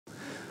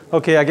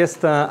Okay,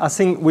 I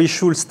think we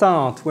should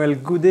start. Well,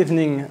 good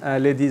evening,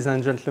 ladies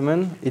and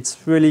gentlemen. It's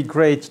really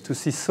great to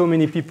see so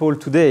many people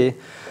today.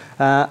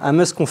 I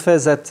must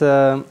confess that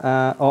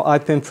our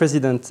IPEM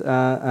president,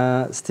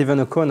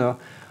 Stephen O'Connor,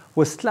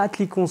 was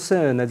slightly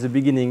concerned at the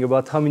beginning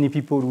about how many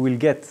people we will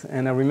get.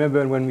 And I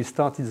remember when we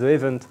started the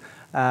event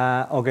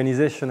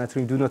organization, I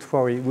think, do not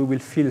worry, we will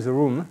fill the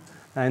room.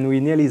 And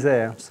we're nearly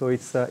there. So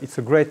it's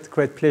a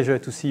great pleasure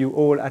to see you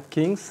all at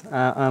King's.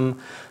 I'm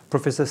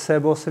Professor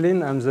Seb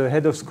Orselin. I'm the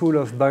head of School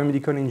of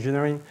Biomedical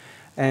Engineering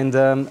and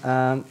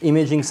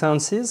Imaging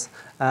Sciences.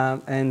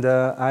 And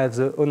I have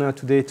the honor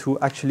today to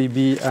actually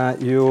be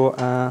your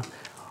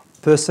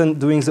person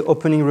doing the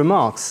opening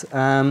remarks.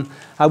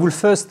 I will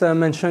first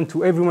mention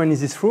to everyone in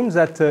this room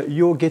that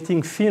you're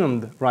getting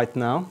filmed right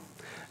now.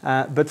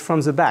 But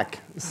from the back.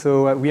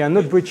 So we are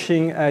not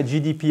breaching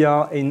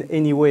GDPR in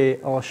any way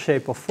or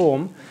shape or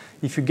form.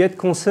 If you get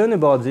concerned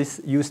about this,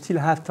 you still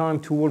have time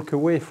to walk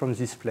away from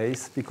this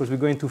place because we're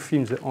going to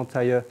film the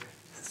entire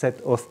set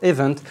of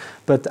event.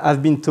 But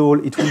I've been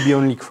told it will be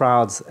only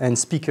crowds and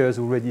speakers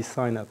already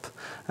sign up.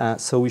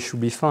 So we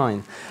should be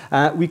fine.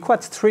 We're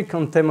quite strict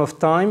on terms of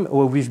time.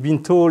 We've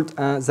been told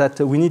that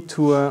we need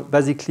to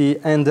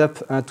basically end up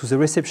to the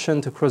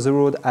reception across the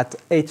road at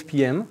 8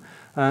 p.m.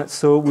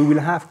 So we will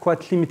have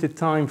quite limited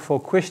time for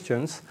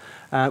questions.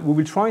 We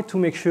will try to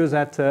make sure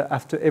that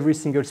after every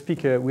single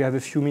speaker, we have a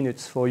few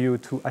minutes for you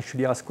to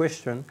actually ask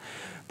questions.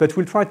 But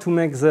we'll try to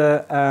make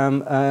the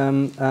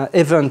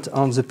event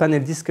of the panel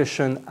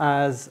discussion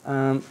as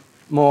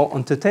more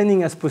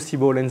entertaining as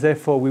possible. And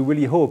therefore, we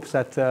really hope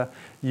that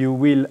you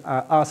will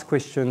ask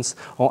questions,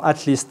 or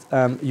at least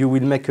you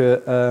will make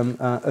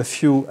a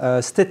few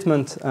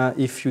statements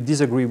if you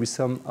disagree with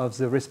some of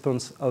the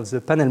response of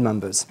the panel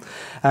members.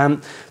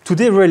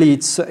 Today, really,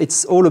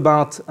 it's all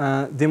about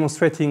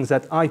demonstrating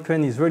that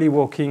IPEM is really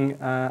working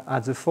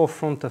at the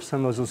forefront of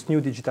some of those new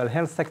digital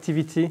health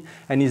activity,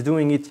 and is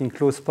doing it in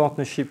close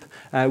partnership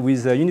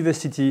with the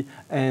university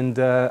and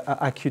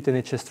Acute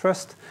NHS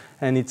Trust.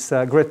 And it's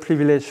a great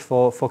privilege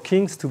for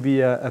King's to be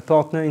a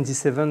partner in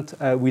this event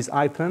with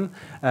IPEM,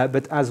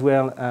 but as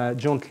well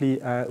jointly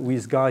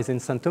with Guy's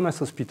and St. Thomas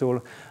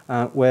Hospital,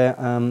 where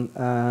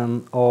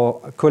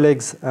our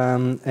colleagues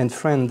and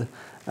friend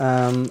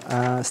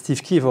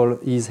Steve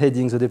Keevil is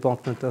heading the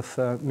Department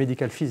of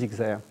Medical Physics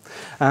there.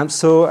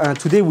 So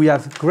today we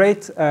have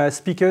great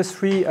speakers,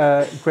 three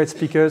great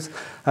speakers,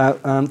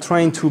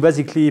 trying to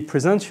basically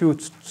present you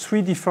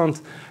three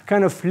different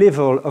kind of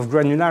level of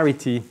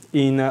granularity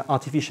in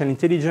artificial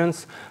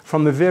intelligence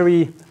from a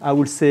very, I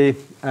would say,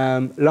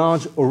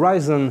 large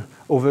horizon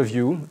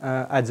overview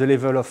at the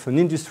level of an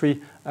industry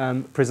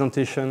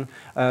presentation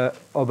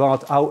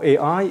about how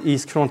AI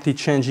is currently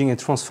changing and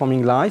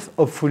transforming life,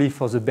 hopefully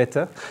for the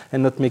better,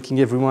 and not making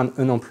everyone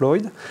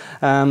unemployed.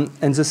 And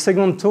the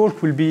second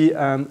talk will be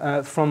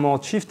from our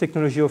Chief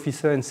Technology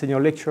Officer and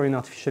Senior Lecturer in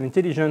Artificial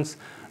Intelligence,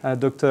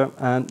 Dr.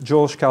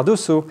 George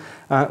Cardoso,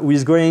 who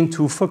is going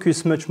to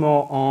focus much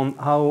more on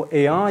how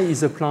AI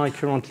is applied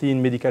currently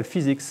in medical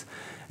physics.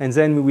 And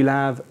then we will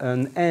have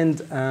an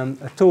end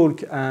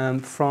talk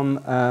from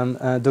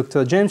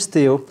Dr. James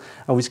Theo,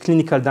 who is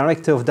Clinical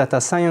Director of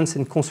Data Science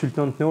and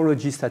Consultant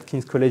Neurologist at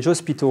King's College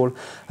Hospital,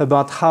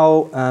 about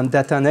how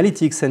data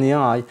analytics and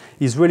AI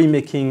is really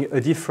making a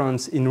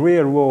difference in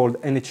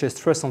real-world NHS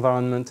Trust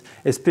environment,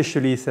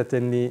 especially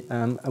certainly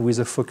with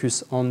a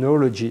focus on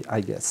neurology,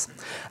 I guess.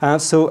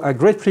 So a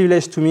great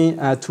privilege to me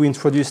to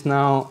introduce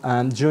now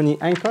Johnny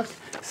Hancock,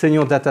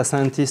 Senior Data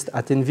Scientist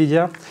at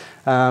NVIDIA.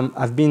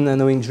 I've been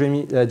knowing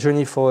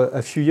Johnny for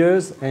a few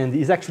years, and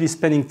he's actually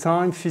spending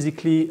time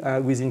physically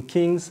within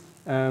King's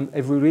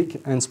every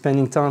week and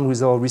spending time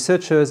with our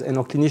researchers and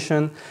our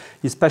clinicians.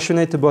 He's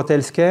passionate about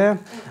healthcare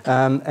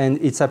and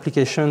its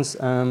applications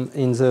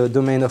in the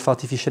domain of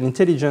artificial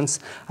intelligence,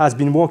 has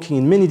been working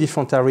in many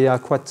different areas,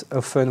 quite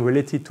often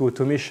related to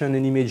automation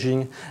and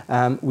imaging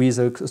with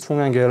a strong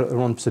angle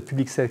around the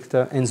public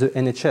sector and the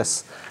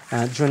NHS.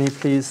 Johnny,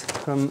 please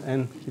come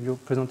and give your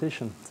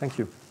presentation. Thank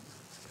you.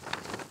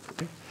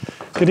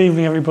 Good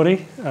evening,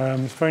 everybody.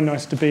 It's very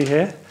nice to be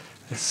here.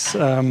 It's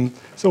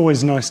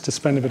always nice to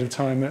spend a bit of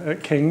time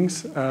at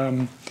King's.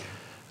 So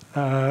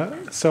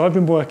I've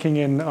been working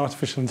in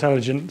artificial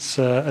intelligence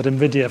at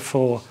NVIDIA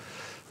for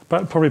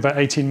probably about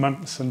 18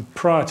 months. And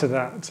prior to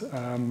that,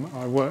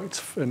 I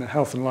worked in the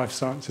Health and Life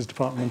Sciences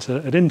department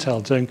at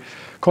Intel, doing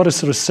quite a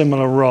sort of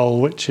similar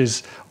role, which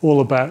is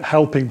all about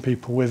helping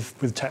people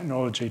with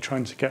technology,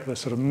 trying to get the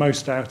sort of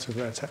most out of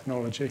their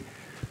technology.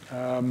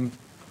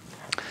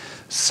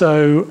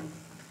 So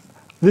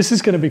this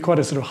is going to be quite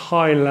a sort of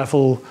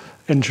high-level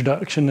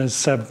introduction, as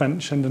Seb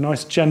mentioned, a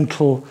nice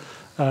gentle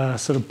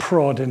sort of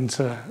prod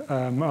into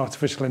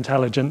artificial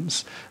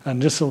intelligence,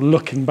 and just sort of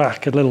looking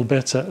back a little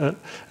bit at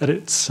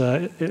its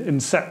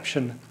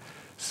inception.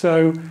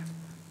 So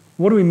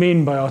what do we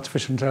mean by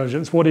artificial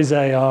intelligence? What is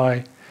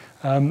AI?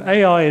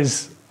 AI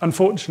is,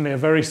 unfortunately, a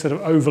very sort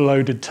of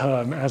overloaded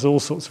term. It has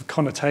all sorts of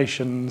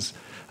connotations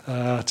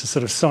to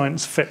sort of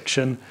science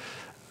fiction,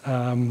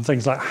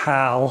 things like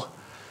HAL,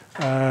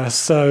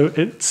 So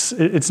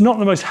it's not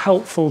the most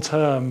helpful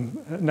term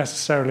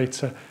necessarily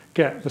to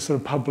get the sort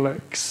of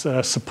public's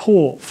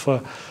support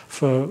for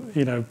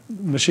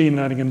machine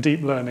learning and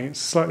deep learning. It's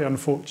slightly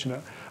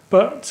unfortunate,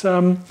 but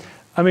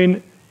I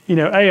mean,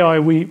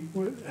 AI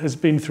has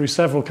been through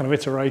several kind of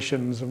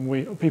iterations,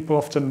 and people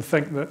often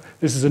think that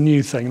this is a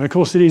new thing, and of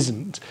course it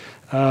isn't.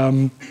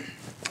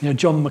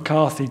 John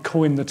McCarthy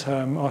coined the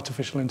term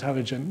artificial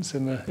intelligence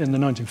in the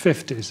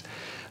 1950s,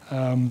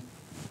 and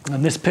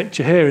this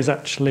picture here is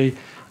actually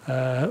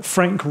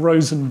Frank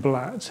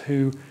Rosenblatt,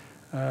 who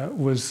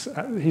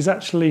he's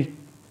actually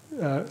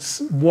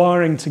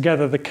wiring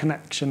together the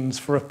connections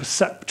for a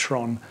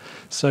perceptron.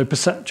 So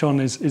perceptron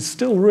is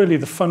still really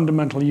the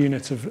fundamental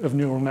unit of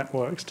neural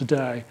networks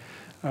today.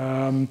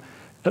 At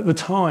the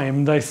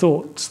time, they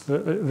thought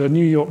that the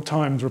New York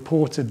Times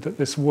reported that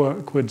this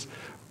work would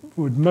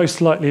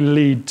most likely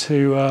lead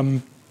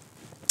to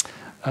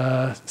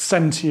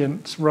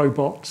sentient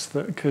robots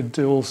that could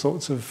do all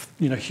sorts of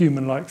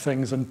human-like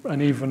things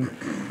and even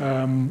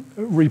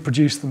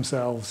reproduce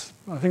themselves.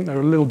 I think they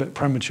were a little bit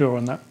premature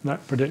on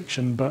that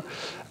prediction, but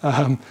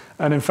and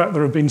in fact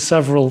there have been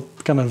several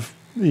kind of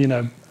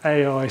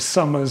AI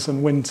summers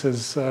and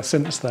winters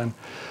since then.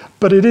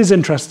 But it is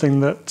interesting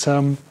that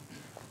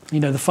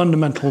the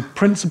fundamental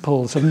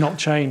principles have not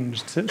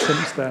changed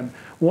since then.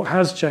 What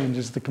has changed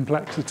is the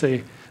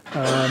complexity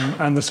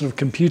and the sort of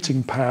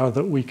computing power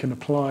that we can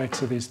apply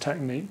to these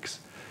techniques.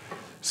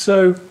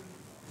 So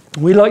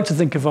we like to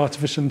think of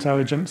artificial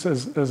intelligence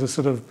as a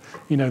sort of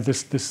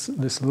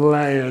this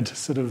layered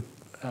sort of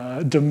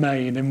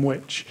domain in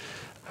which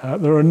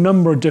there are a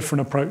number of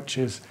different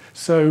approaches.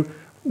 So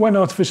when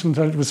artificial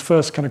intelligence was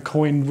first kind of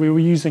coined, we were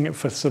using it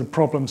for sort of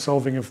problem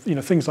solving of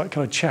things like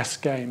kind of chess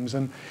games,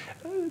 and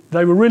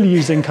they were really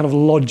using kind of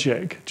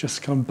logic,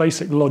 just kind of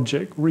basic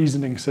logic,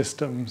 reasoning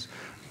systems.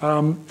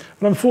 But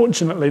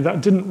unfortunately, that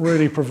didn't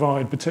really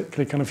provide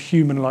particularly kind of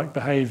human-like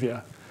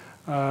behavior.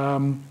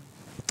 The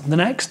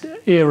next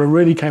era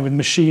really came with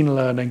machine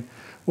learning,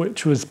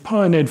 which was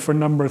pioneered for a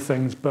number of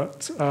things,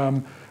 but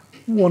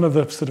one of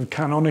the sort of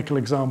canonical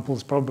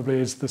examples probably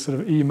is the sort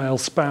of email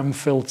spam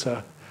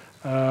filter,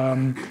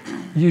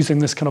 using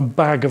this kind of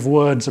bag of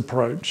words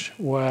approach,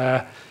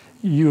 where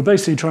you were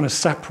basically trying to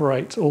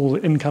separate all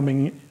the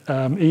incoming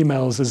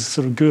emails as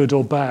sort of good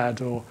or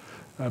bad, or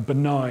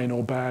benign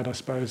or bad, I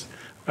suppose,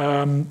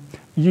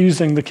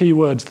 using the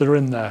keywords that are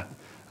in there,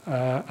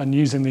 and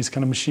using these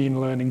kind of machine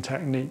learning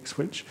techniques,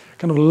 which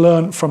kind of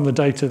learn from the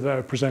data that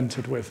they're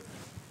presented with.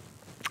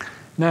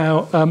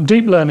 Now,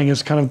 deep learning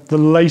is kind of the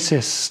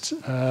latest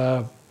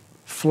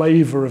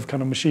flavor of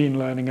kind of machine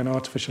learning and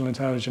artificial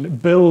intelligence.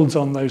 It builds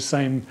on those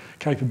same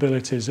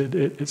capabilities.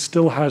 It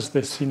still has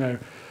this,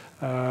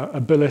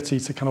 ability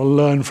to kind of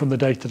learn from the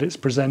data that it's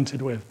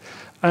presented with.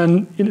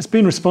 And it's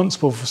been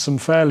responsible for some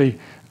fairly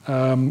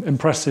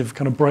impressive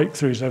kind of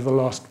breakthroughs over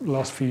the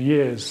last few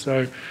years.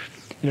 So,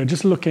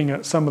 just looking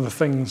at some of the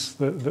things,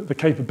 the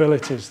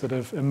capabilities that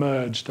have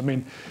emerged. I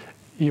mean,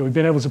 we've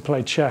been able to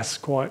play chess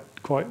quite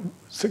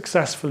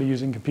successfully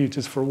using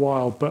computers for a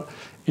while, but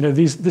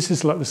this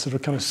is like the sort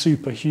of kind of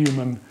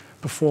superhuman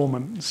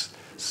performance.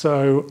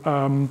 So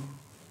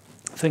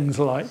things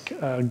like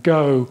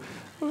Go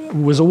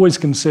was always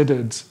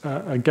considered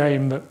a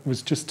game that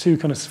was just too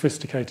kind of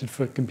sophisticated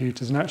for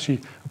computers, and actually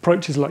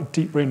approaches like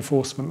deep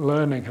reinforcement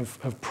learning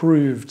have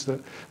proved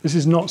that this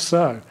is not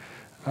so.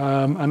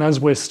 And as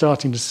we're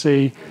starting to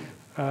see,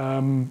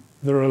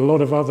 there are a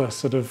lot of other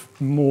sort of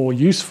more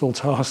useful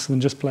tasks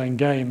than just playing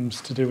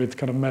games to do with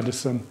kind of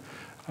medicine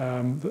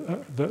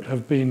that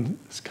have been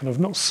kind of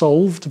not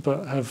solved,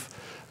 but have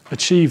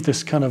achieved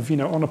this kind of,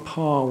 on a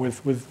par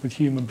with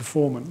human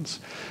performance.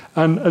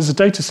 And as a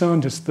data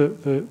scientist,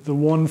 the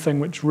one thing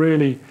which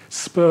really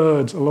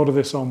spurred a lot of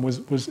this on was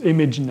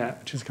ImageNet,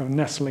 which is kind of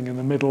nestling in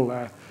the middle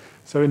there.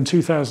 So in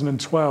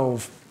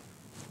 2012,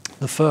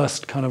 the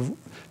first kind of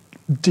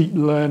deep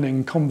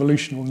learning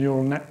convolutional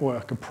neural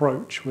network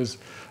approach was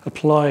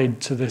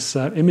applied to this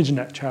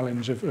ImageNet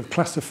challenge of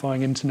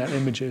classifying internet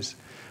images.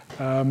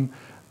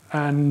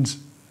 And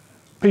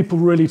people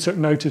really took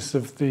notice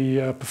of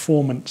the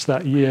performance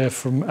that year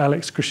from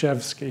Alex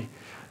Krzyzewski,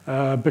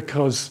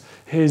 because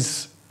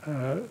his,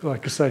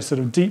 like I say, sort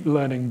of deep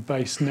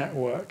learning-based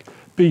network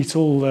beat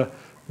all the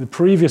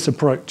previous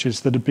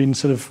approaches that had been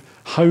sort of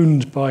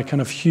honed by kind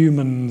of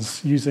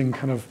humans using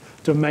kind of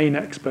domain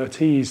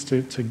expertise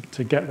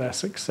to get their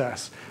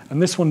success.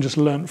 And this one just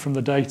learnt from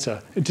the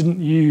data. It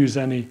didn't use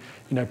any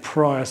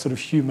prior sort of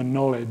human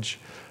knowledge.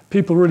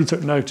 People really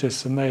took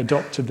notice and they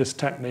adopted this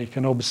technique,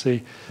 and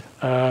obviously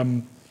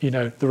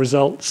the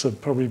results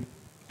have probably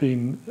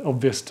been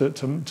obvious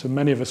to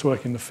many of us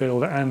working in the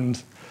field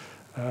and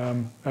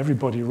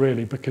everybody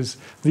really, because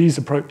these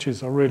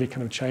approaches are really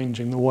kind of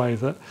changing the way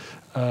that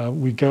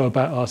we go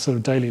about our sort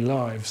of daily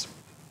lives.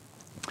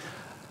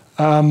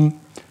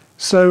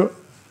 So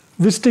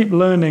this deep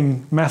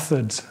learning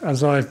method,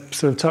 as I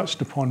sort of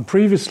touched upon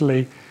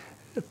previously,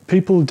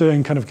 people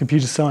doing kind of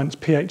computer science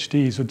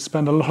PhDs would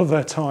spend a lot of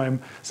their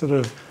time sort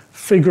of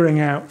figuring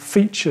out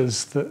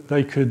features that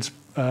they could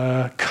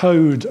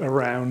code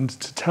around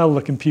to tell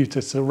the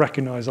computer to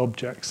recognize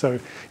objects. So,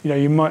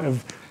 you might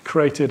have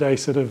created a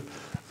sort of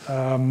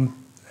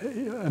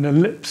an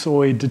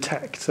ellipsoid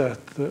detector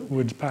that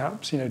would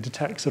perhaps,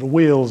 detect sort of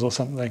wheels or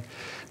something.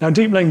 Now,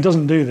 deep learning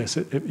doesn't do this.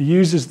 It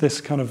uses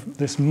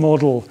this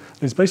model.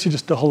 It's basically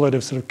just a whole load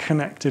of sort of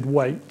connected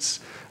weights.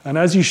 And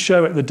as you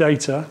show it the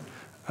data,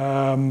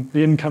 the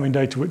incoming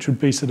data, which would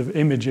be sort of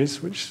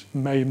images, which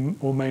may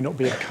or may not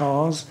be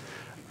cars,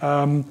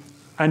 and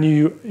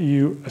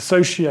you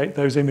associate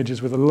those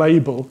images with a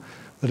label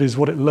that is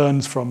what it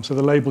learns from. So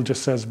the label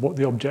just says what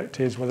the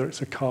object is, whether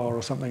it's a car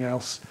or something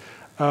else.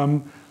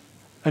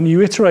 And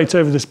you iterate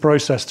over this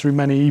process through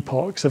many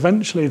epochs.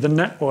 Eventually, the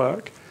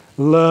network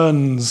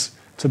learns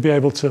to be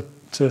able to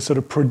sort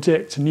of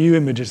predict new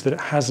images that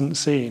it hasn't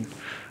seen.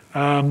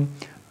 And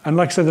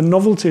like I said, the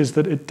novelty is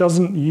that it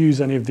doesn't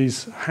use any of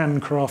these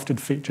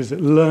handcrafted features.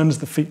 It learns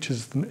the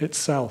features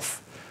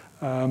itself,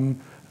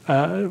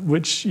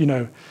 which,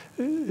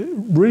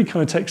 really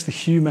kind of takes the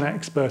human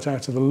expert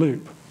out of the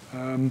loop.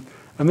 And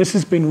this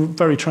has been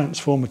very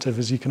transformative,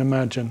 as you can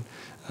imagine,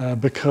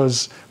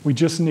 because we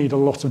just need a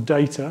lot of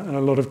data and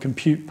a lot of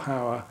compute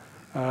power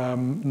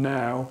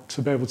now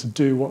to be able to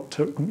do what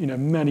took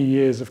many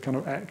years of kind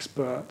of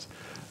expert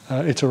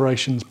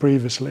iterations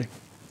previously.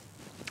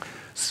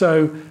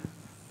 So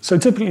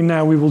typically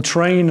now we will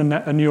train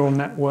a neural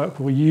network.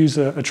 We'll use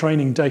a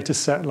training data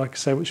set, like I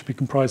say, which will be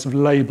comprised of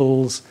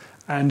labels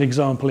and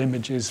example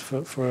images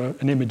for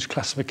an image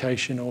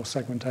classification or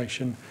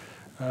segmentation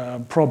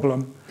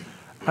problem.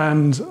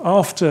 And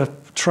after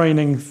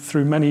training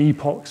through many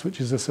epochs, which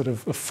is a sort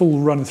of a full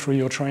run through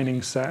your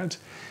training set,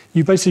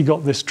 you basically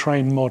got this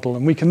trained model.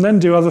 And we can then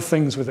do other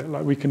things with it,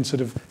 like we can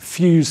sort of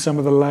fuse some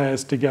of the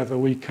layers together.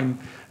 We can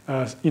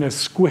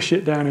squish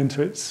it down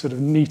into its sort of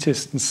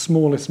neatest and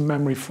smallest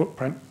memory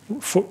footprint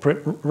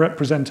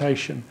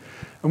representation.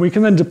 And we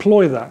can then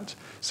deploy that.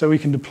 So we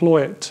can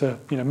deploy it to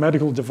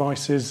medical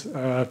devices,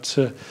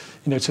 to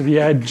the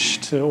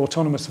edge, to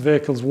autonomous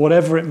vehicles,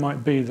 whatever it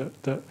might be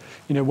that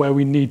where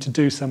we need to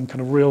do some kind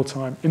of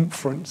real-time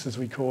inference, as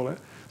we call it.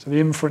 So the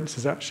inference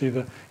is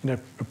actually a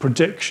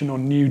prediction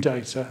on new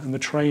data, and the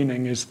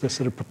training is the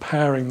sort of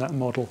preparing that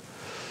model.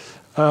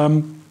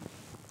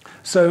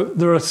 So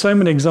there are so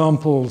many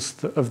examples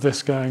of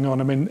this going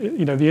on. I mean,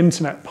 the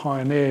internet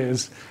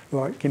pioneers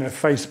like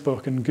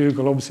Facebook and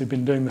Google obviously have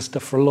been doing this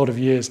stuff for a lot of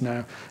years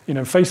now.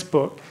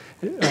 Facebook,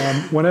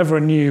 whenever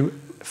a new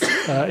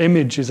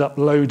image is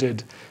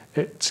uploaded,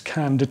 it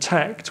can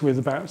detect with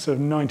about sort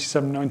of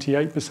 97,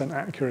 98%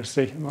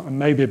 accuracy, and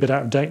maybe a bit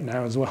out of date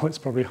now as well. It's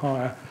probably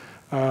higher.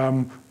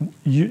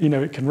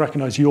 It can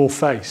recognize your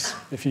face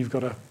if you've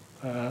got a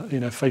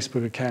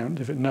Facebook account,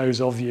 if it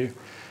knows of you,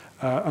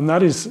 and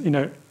that is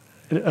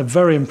a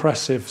very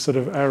impressive sort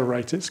of error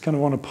rate. It's kind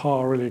of on a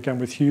par, really, again,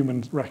 with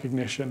human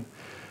recognition.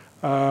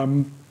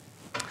 Also,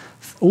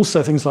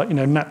 things like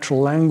natural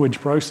language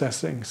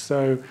processing.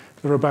 So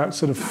there are about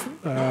sort of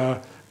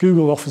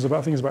Google offers about,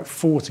 I think it's about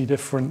 40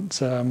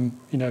 different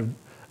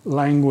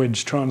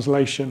language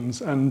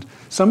translations, and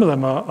some of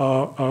them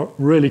are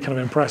really kind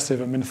of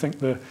impressive. I mean, I think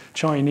the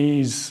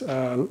Chinese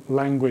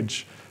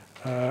language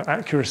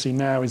accuracy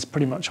now is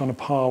pretty much on a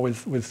par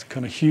with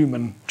kind of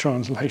human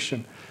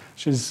translation,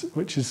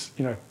 which is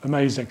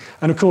amazing.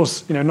 And of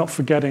course, not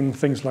forgetting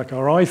things like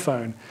our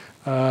iPhone.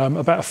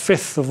 About a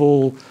fifth of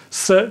all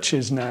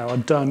searches now are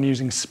done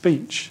using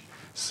speech.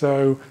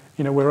 So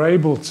we're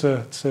able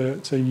to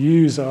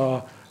use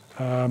our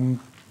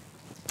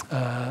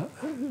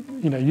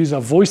use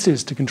our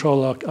voices to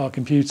control our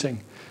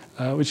computing,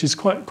 which is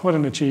quite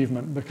an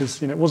achievement,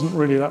 because it wasn't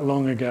really that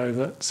long ago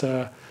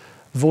that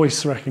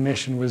voice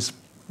recognition was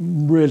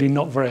really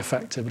not very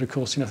effective. But of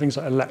course, things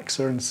like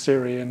Alexa and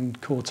Siri and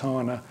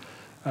Cortana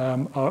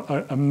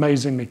are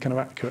amazingly kind of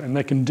accurate, and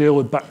they can deal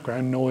with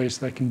background noise.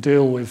 They can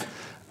deal with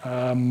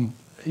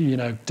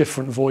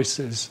different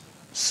voices.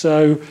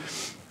 So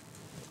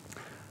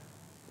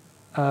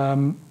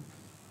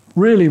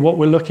really what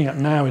we're looking at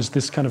now is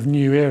this kind of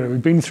new era.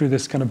 We've been through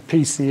this kind of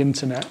PC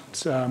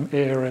internet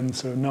era in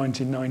sort of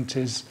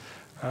 1990s,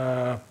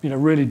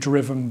 really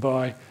driven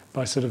by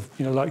sort of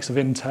likes of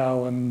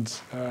Intel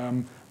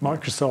and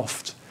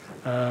Microsoft,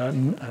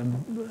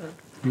 and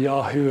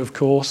Yahoo, of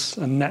course,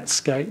 and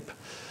Netscape.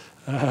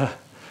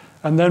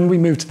 And then we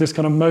moved to this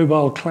kind of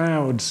mobile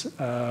cloud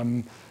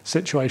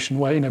situation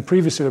where,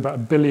 previously about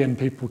 1 billion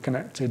people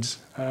connected,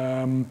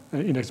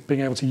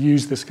 being able to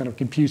use this kind of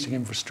computing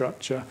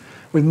infrastructure.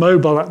 With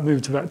mobile, that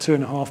moved to about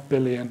 2.5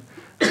 billion.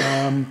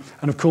 And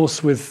of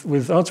course,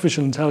 with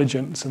artificial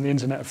intelligence and the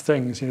Internet of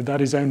Things,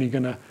 that is only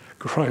going to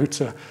grow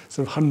to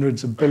sort of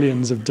hundreds of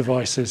billions of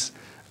devices.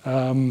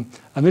 And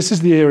this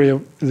is the era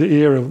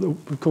that,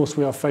 of course,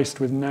 we are faced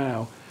with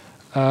now.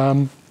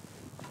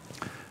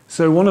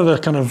 So one of the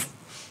kind of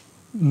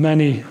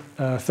many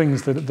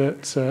things that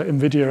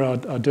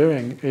NVIDIA are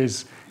doing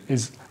is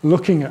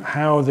looking at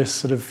how this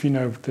sort of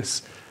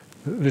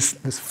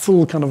this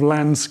full kind of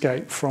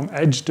landscape from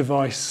edge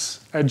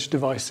devices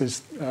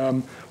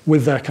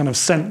with their kind of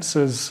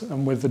sensors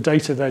and with the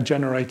data they're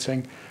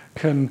generating,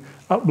 can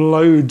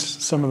upload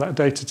some of that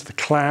data to the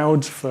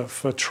cloud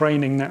for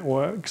training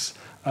networks,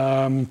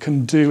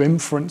 can do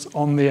inference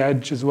on the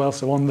edge as well,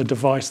 so on the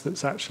device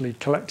that's actually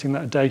collecting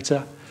that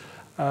data.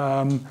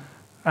 And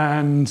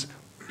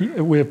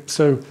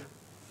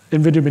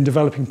NVIDIA have been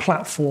developing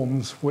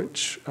platforms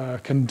which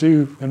can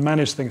do and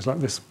manage things like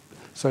this.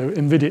 So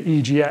NVIDIA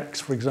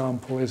EGX, for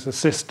example, is a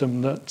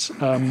system that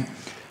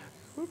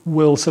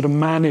will sort of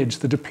manage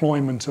the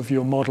deployment of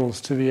your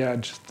models to the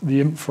edge, the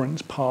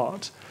inference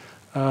part.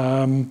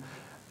 And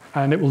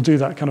it will do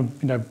that kind of,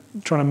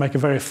 trying to make a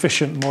very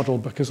efficient model,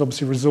 because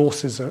obviously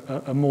resources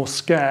are more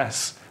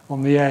scarce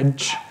on the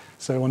edge,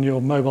 so on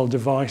your mobile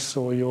device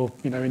or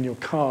in your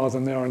car,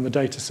 than they are in the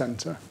data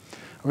center.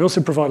 We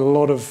also provide a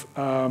lot of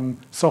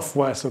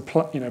software, so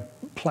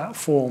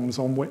platforms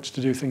on which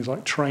to do things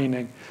like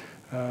training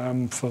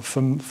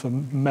for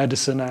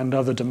medicine and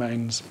other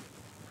domains.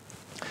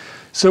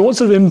 So what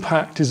sort of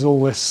impact is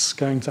all this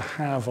going to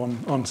have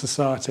on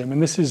society? I mean,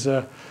 this is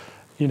a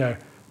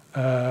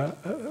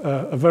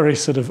very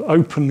sort of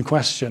open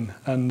question,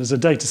 and as a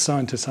data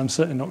scientist, I'm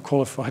certainly not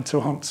qualified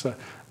to answer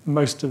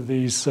most of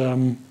these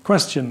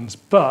questions,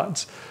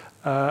 but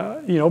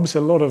obviously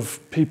a lot of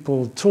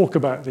people talk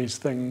about these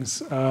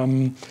things,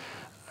 and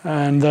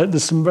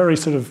there's some very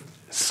sort of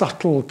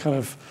subtle kind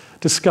of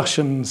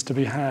discussions to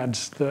be had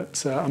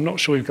that I'm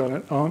not sure we've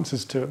got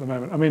answers to at the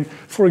moment. I mean,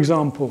 for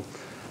example,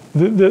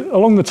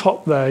 along the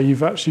top there,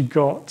 you've actually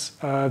got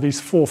these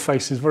 4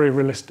 faces, very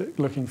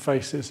realistic-looking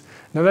faces.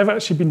 Now, they've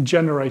actually been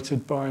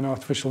generated by an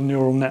artificial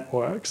neural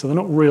network, so they're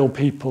not real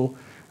people.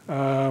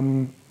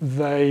 That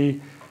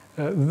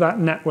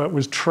network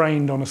was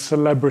trained on a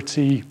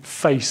celebrity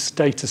face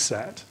data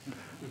set.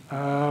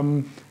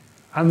 And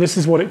this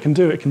is what it can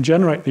do. It can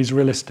generate these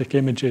realistic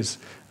images.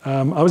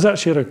 I was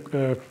actually at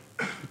a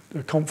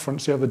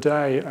conference the other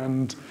day,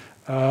 and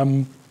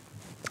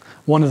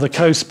one of the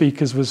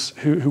co-speakers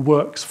who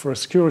works for a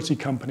security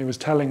company was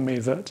telling me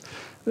that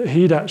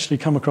he'd actually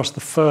come across the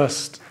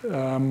first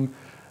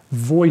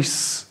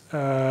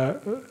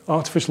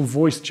artificial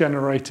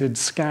voice-generated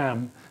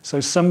scam. So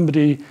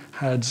somebody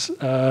had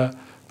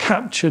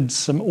captured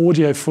some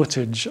audio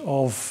footage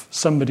of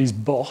somebody's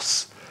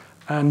boss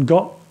and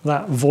got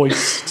that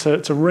voice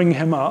to ring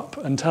him up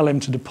and tell him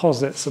to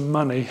deposit some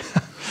money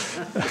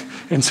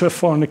into a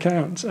foreign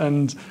account.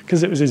 And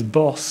because it was his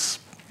boss,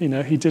 he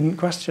didn't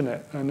question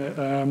it.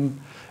 And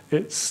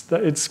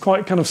it's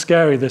quite kind of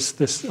scary,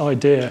 this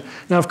idea.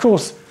 Now, of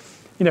course,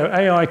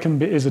 AI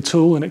is a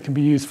tool, and it can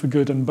be used for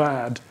good and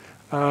bad.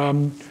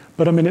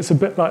 But I mean, it's a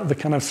bit like the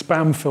kind of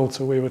spam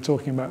filter we were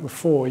talking about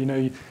before.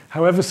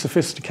 However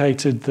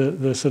sophisticated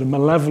the sort of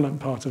malevolent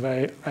part of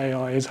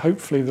AI is,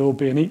 hopefully there will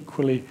be an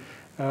equally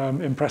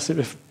impressive,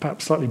 if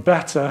perhaps slightly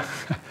better,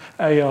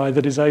 AI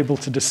that is able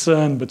to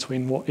discern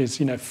between what is,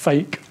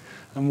 fake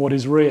and what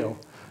is real.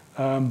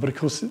 But of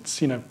course,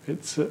 it's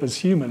as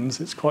humans,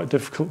 it's quite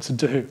difficult to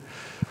do.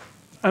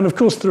 And of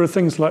course, there are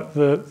things like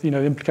the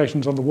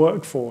implications on the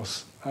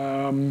workforce.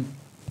 There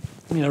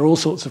are all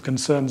sorts of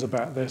concerns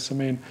about this. I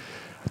mean,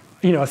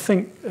 I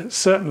think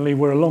certainly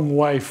we're a long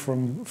way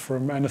from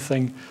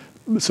anything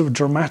sort of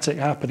dramatic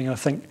happening. I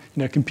think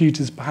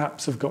computers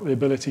perhaps have got the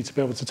ability to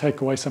be able to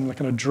take away some of the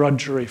kind of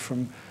drudgery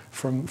from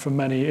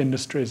many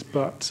industries.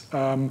 But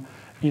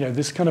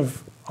this kind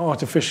of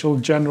artificial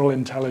general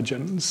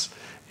intelligence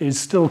is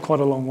still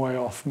quite a long way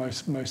off.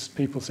 Most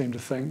people seem to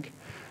think.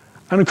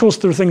 And of course,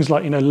 there are things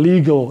like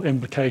legal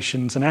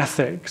implications and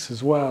ethics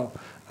as well.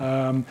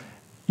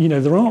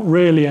 There aren't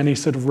really any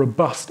sort of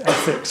robust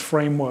ethics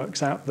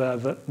frameworks out there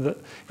that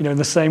in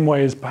the same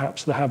way as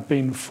perhaps there have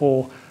been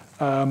for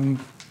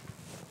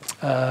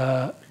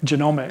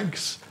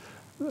genomics.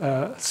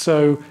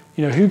 So,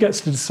 who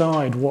gets to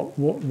decide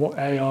what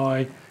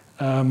AI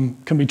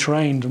can be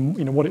trained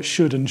and what it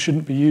should and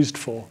shouldn't be used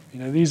for?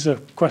 These are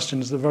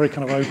questions that are very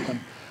kind of open.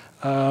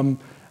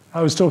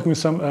 I was talking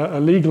with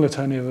a legal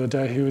attorney the other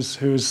day who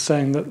was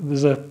saying that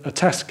there's a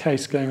test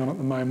case going on at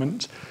the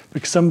moment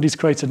because somebody's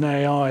created an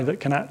AI that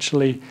can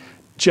actually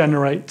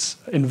generate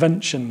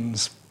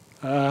inventions.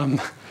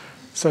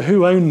 So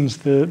who owns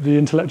the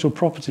intellectual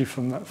property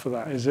for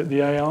that? Is it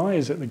the AI?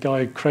 Is it the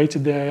guy who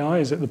created the AI?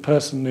 Is it the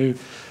person who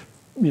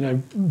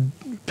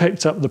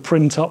picked up the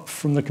print up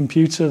from the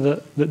computer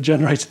that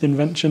generated the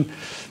invention?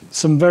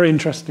 Some very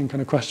interesting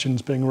kind of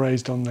questions being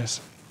raised on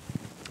this.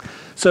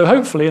 So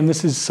hopefully, and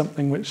this is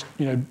something which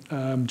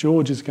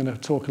George is going to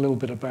talk a little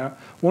bit about,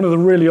 one of the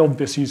really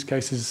obvious use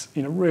cases,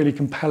 really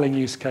compelling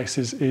use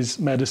cases, is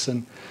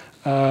medicine.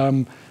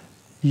 I'm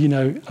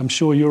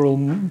sure you're all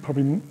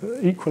probably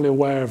equally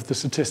aware of the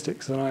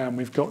statistics than I am.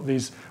 We've got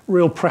these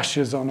real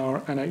pressures on our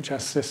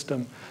NHS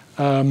system,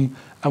 and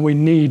we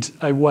need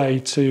a way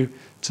to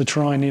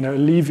try and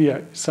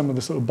alleviate some of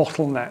the sort of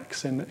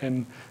bottlenecks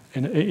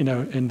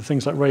in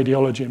things like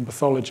radiology and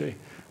pathology.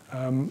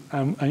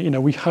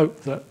 And we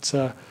hope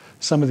that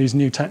some of these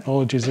new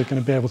technologies are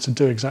going to be able to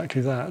do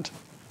exactly that.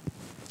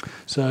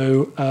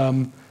 So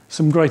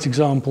some great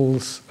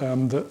examples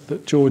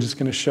that George is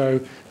going to show.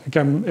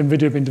 Again,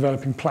 NVIDIA have been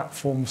developing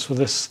platforms for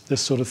this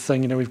sort of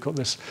thing. You know, we've got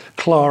this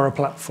Clara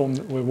platform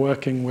that we're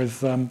working with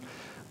some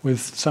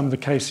of the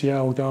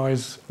KCL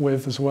guys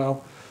with as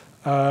well.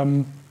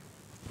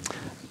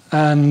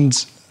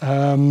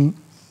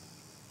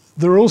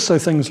 There are also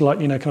things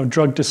like, you know, kind of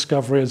drug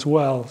discovery as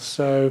well.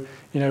 So,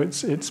 you know,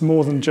 it's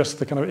more than just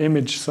the kind of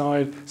image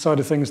side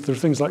of things. There are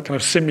things like kind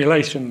of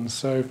simulations.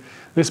 So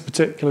this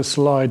particular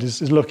slide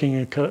is looking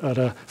at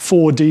a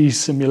 4D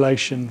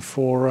simulation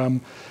for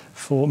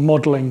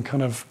modeling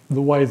kind of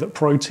the way that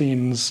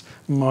proteins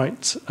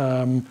might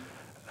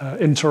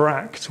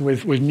interact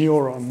with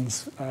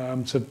neurons.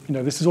 So, you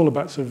know, this is all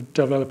about sort of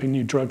developing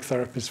new drug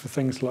therapies for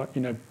things like,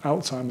 you know,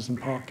 Alzheimer's and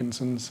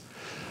Parkinson's.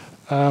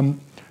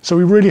 So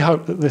we really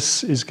hope that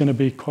this is going to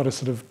be quite a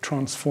sort of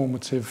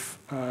transformative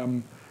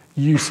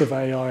use of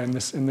AI in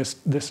this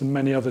and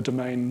many other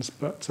domains.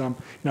 But you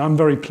know, I'm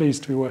very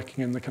pleased to be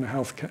working in the kind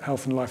of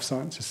health and life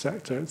sciences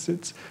sector.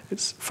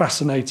 It's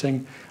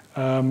fascinating,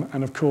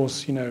 and of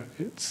course, you know,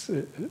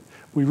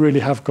 we really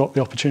have got the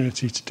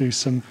opportunity to do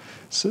some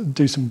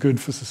good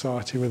for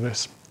society with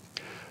this.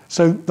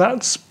 So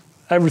that's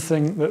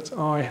everything that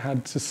I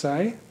had to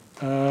say.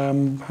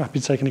 Happy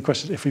to take any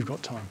questions if we've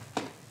got time.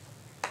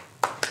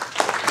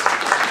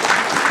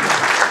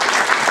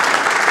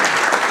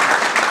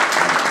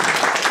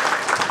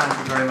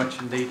 Very much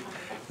indeed.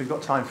 We've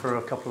got time for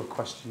a couple of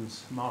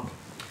questions. Mark.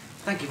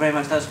 Thank you very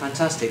much. That was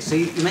fantastic. So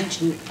you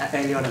mentioned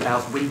earlier on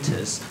about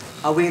winters.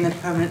 Are we in a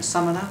permanent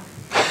summer now?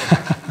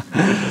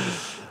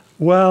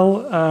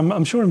 Well,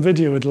 I'm sure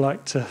NVIDIA would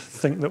like to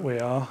think that we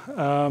are.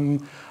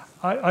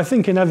 I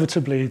think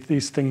inevitably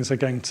these things are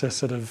going to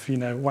sort of, you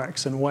know,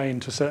 wax and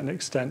wane to a certain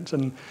extent,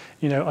 and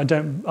you know, I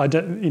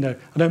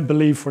don't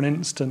believe for an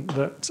instant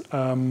that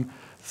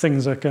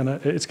it's going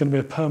to be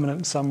a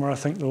permanent summer. I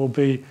think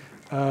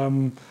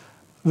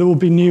there will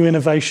be new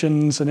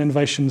innovations, and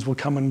innovations will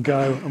come and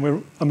go.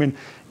 And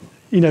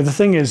you know, the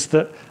thing is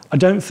that I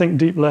don't think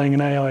deep learning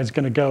and AI is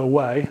going to go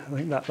away. I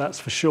think that's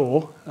for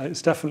sure.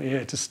 It's definitely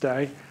here to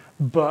stay.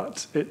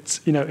 But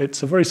it's, you know,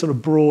 it's a very sort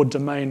of broad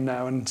domain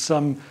now, and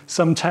some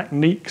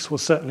techniques will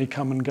certainly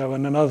come and go,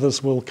 and then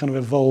others will kind of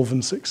evolve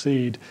and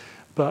succeed.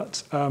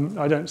 But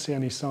I don't see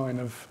any sign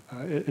of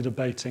it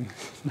abating.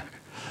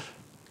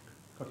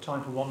 Got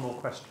time for one more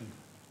question.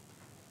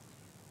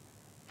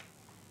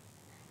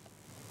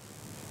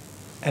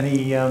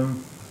 Any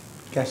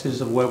guesses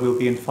of where we'll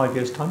be in 5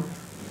 years' time?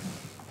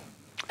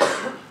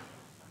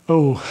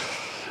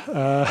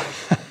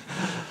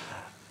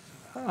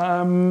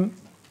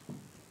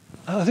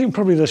 I think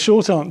probably the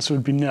short answer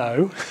would be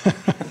no.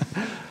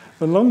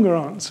 The longer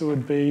answer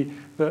would be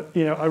that,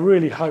 you know, I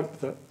really hope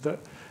that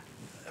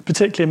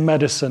particularly in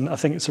medicine, I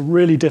think it's a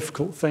really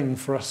difficult thing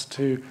for us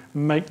to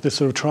make the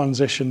sort of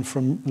transition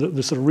from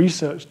the sort of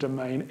research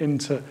domain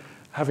into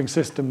having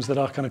systems that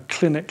are kind of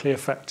clinically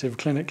effective,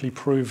 clinically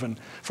proven,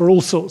 for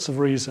all sorts of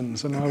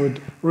reasons. And I would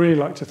really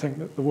like to think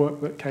that the work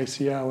that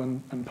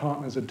KCL and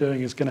partners are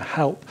doing is going to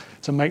help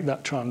to make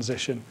that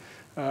transition,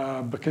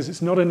 because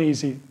it's not an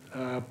easy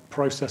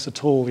process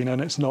at all, you know,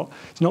 and it's not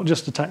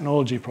just a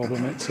technology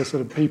problem, it's a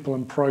sort of people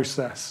and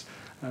process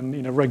and,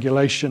 you know,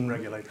 regulatory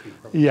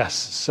problem. Yes,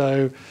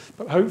 so,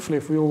 but hopefully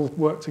if we all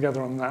work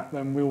together on that,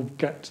 then we'll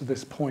get to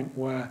this point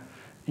where,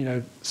 you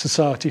know,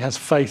 society has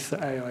faith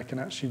that AI can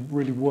actually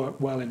really work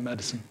well in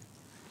medicine.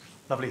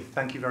 Lovely.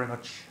 Thank you very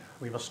much.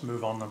 We must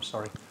move on. I'm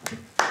sorry.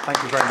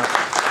 Thank you very much.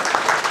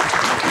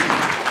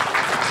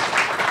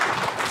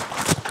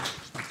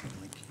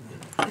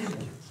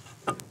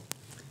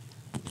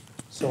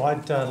 So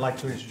I'd like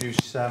to introduce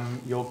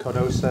Jorg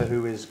Cardosa,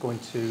 who is going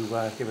to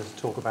give us a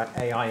talk about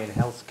AI in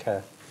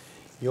healthcare.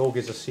 Jorg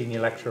is a senior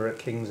lecturer at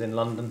King's in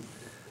London.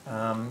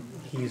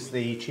 He's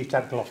the Chief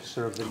Technical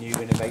Officer of the new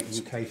Innovate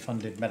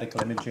UK-funded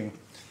Medical Imaging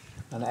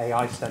and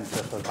AI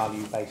Centre for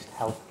Value-Based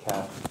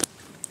Healthcare.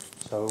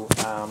 So,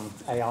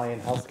 AI in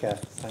healthcare.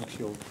 Thanks,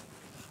 Jorg.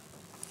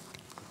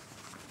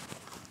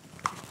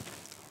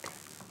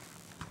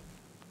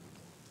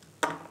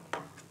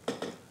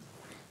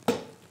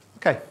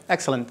 Okay,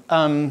 excellent.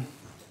 So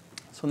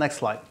next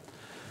slide.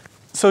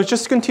 So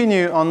just to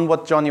continue on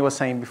what Johnny was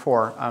saying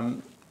before,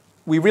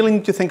 we really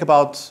need to think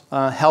about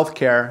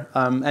healthcare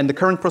and the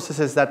current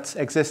processes that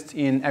exist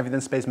in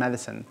evidence-based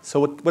medicine. So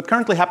what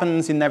currently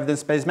happens in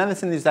evidence-based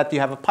medicine is that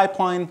you have a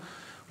pipeline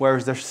where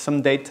there's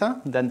some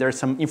data, then there's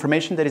some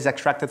information that is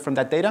extracted from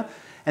that data,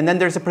 and then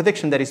there's a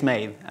prediction that is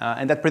made.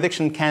 And that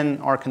prediction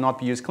can or cannot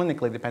be used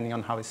clinically depending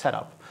on how it's set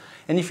up.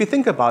 And if you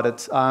think about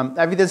it,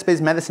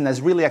 evidence-based medicine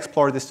has really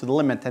explored this to the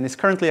limit and is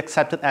currently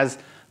accepted as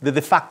the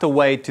de facto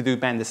way to do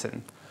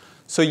medicine.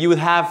 So you would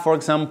have, for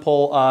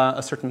example,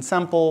 a certain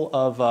sample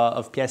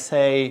of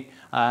PSA,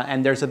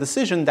 and there's a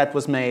decision that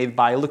was made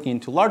by looking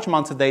into large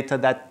amounts of data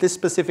that this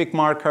specific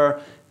marker,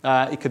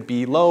 it could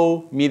be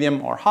low,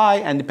 medium, or high,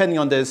 and depending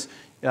on this,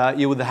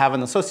 you would have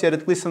an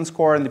associated Gleason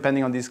score, and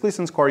depending on this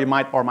Gleason score, you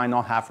might or might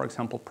not have, for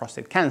example,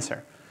 prostate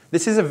cancer.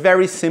 This is a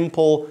very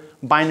simple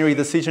binary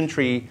decision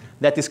tree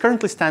that is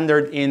currently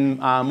standard in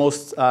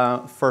most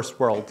first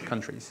world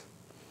countries.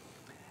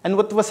 And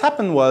what was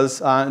happened was,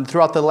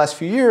 throughout the last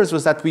few years,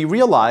 was that we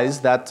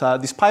realized that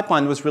this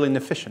pipeline was really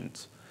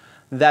inefficient.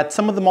 That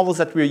some of the models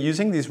that we were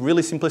using, these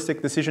really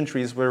simplistic decision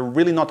trees, were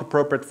really not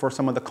appropriate for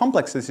some of the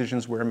complex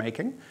decisions we were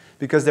making,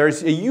 because there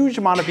is a huge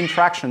amount of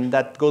interaction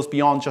that goes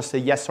beyond just a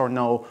yes or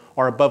no,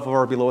 or above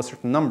or below a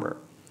certain number.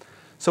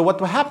 So what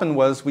happened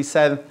was we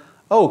said,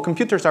 oh,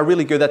 computers are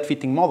really good at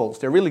fitting models.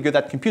 They're really good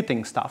at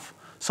computing stuff.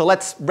 So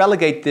let's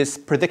relegate this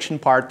prediction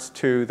part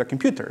to the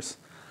computers.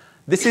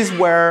 This is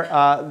where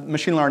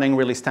machine learning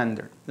really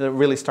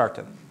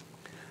started.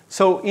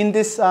 So in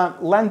this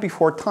land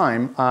before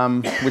time,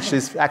 which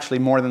is actually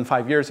more than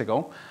 5 years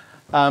ago,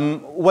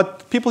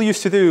 what people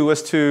used to do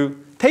was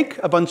to take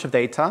a bunch of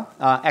data,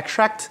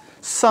 extract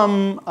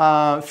some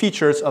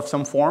features of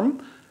some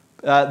form.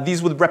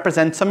 These would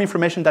represent some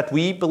information that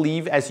we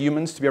believe as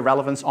humans to be of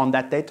relevance on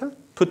that data,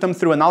 put them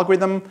through an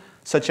algorithm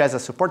such as a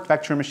support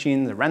vector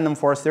machine, the random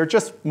forest. They're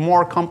just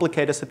more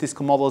complicated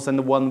statistical models than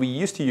the one we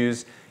used to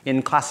use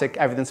in classic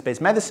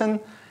evidence-based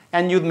medicine,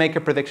 and you'd make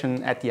a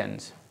prediction at the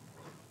end.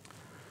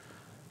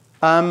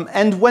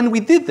 And when we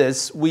did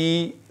this,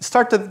 we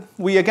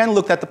again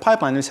looked at the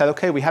pipeline and we said,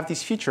 okay, we have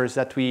these features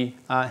that we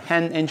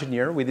hand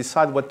engineer. We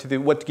decide what to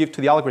do, what to give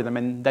to the algorithm,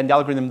 and then the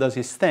algorithm does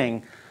its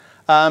thing.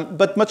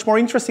 But much more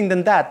interesting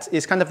than that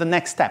is kind of the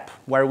next step,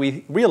 where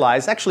we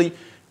realize, actually,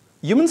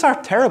 humans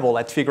are terrible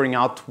at figuring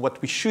out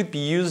what we should be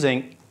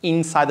using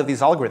inside of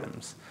these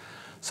algorithms.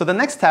 So the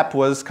next step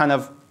was kind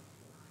of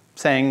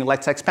saying,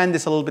 let's expand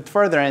this a little bit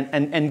further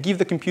and give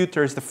the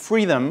computers the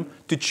freedom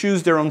to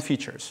choose their own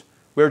features.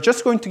 We're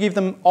just going to give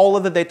them all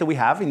of the data we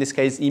have, in this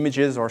case,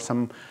 images or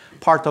some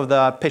part of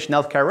the patient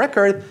healthcare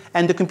record,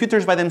 and the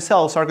computers by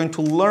themselves are going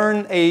to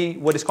learn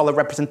what is called a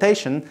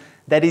representation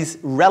that is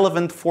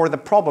relevant for the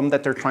problem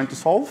that they're trying to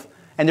solve,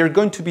 and they're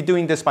going to be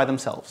doing this by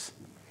themselves.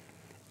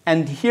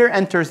 And here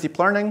enters deep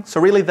learning. So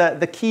really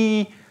the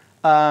key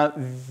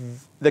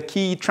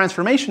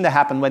transformation that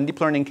happened when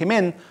deep learning came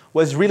in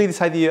was really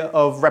this idea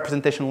of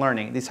representation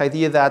learning, this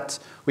idea that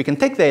we can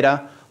take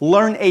data,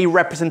 learn a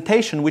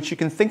representation which you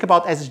can think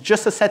about as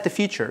just a set of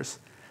features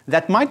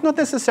that might not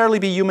necessarily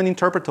be human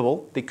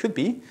interpretable, they could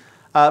be,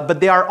 but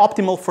they are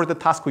optimal for the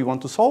task we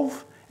want to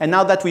solve. And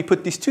now that we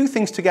put these two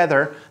things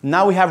together,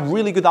 now we have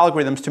really good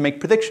algorithms to make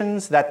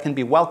predictions that can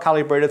be well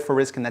calibrated for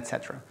risk and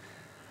etc.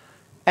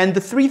 And the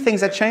three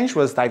things that changed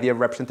was the idea of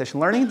representation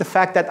learning, the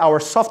fact that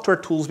our software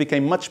tools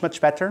became much,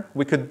 much better.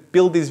 We could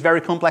build these very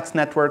complex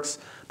networks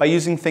by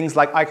using things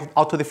like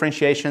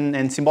auto-differentiation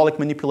and symbolic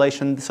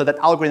manipulation so that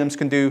algorithms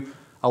can do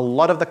a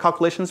lot of the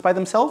calculations by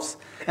themselves.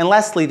 And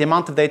lastly, the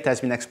amount of data has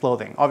been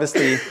exploding.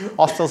 Obviously,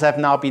 hospitals have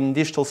now been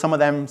digital, some of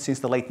them since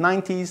the late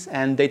 90s,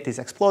 and data is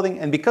exploding.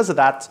 And because of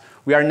that,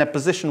 we are in a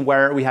position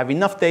where we have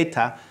enough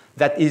data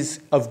that is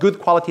of good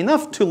quality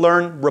enough to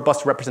learn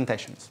robust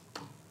representations.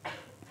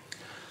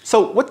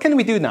 So what can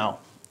we do now?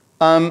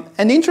 And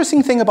the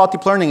interesting thing about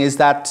deep learning is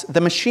that the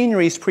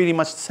machinery is pretty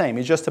much the same.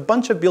 It's just a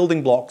bunch of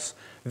building blocks,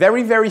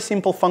 very, very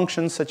simple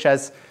functions such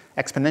as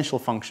exponential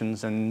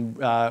functions and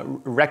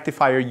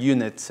rectifier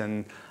units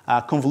and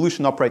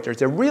convolution operators.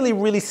 They're really,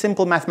 really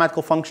simple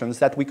mathematical functions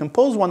that we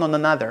compose one on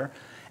another.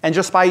 And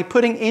just by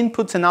putting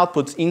inputs and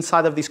outputs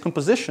inside of this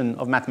composition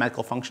of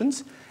mathematical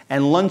functions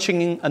and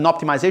launching an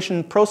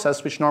optimization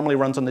process, which normally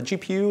runs on the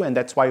GPU, and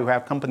that's why we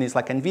have companies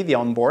like NVIDIA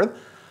on board,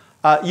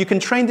 you can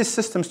train these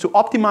systems to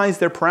optimize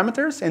their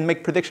parameters and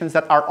make predictions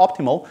that are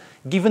optimal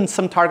given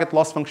some target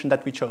loss function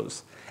that we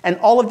chose. And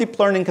all of deep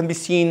learning can be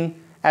seen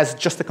as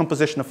just a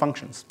composition of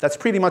functions. That's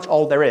pretty much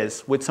all there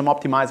is, with some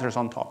optimizers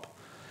on top.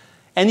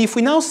 And if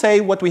we now say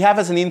what we have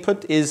as an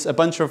input is a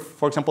bunch of,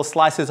 for example,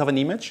 slices of an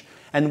image,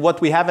 and what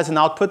we have as an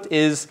output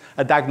is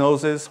a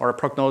diagnosis or a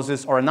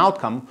prognosis or an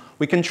outcome,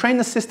 we can train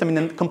the system in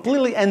a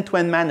completely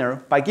end-to-end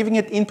manner by giving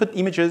it input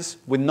images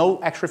with no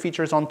extra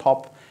features on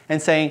top and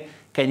saying,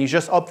 can you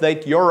just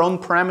update your own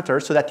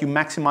parameters so that you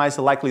maximize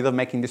the likelihood of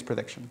making this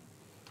prediction?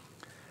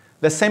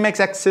 The same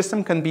exact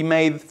system can be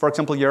made, for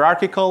example,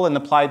 hierarchical and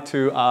applied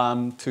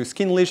to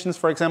skin lesions,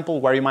 for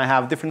example, where you might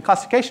have different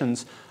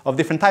classifications of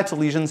different types of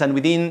lesions, and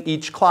within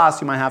each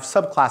class you might have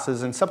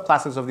subclasses and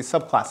subclasses of these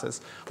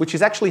subclasses, which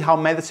is actually how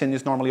medicine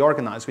is normally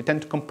organized. We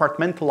tend to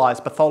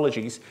compartmentalize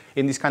pathologies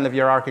in this kind of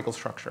hierarchical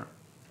structure.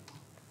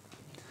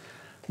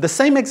 The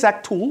same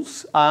exact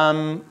tools,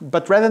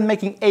 but rather than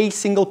making a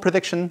single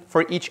prediction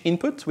for each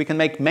input, we can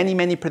make many,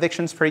 many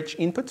predictions for each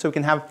input. So we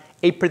can have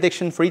a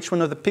prediction for each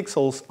one of the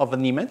pixels of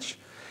an image.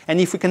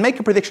 And if we can make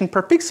a prediction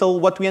per pixel,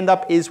 what we end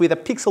up is with a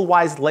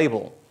pixel-wise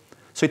label.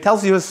 So it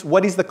tells us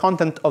what is the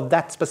content of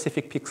that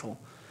specific pixel.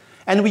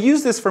 And we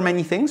use this for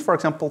many things. For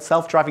example,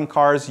 self-driving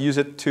cars use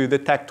it to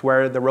detect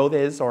where the road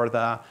is or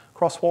the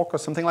crosswalk or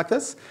something like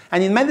this.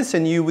 And in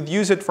medicine, you would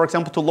use it, for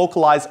example, to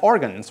localize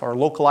organs or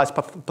localize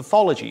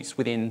pathologies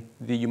within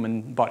the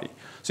human body.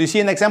 So you see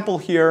an example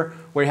here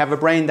where you have a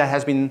brain that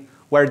has been,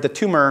 where the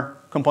tumor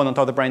component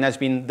of the brain has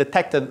been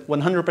detected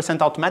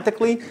 100%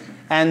 automatically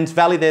and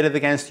validated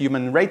against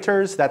human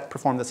raters that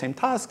perform the same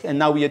task. And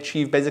now we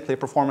achieve basically a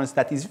performance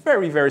that is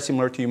very, very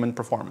similar to human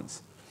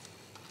performance.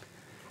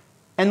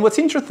 And what's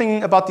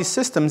interesting about these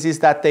systems is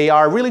that they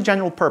are really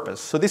general purpose.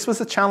 So this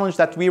was a challenge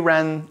that we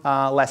ran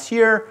last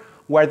year,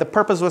 where the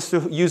purpose was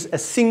to use a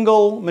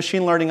single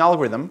machine learning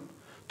algorithm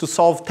to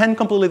solve 10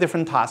 completely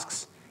different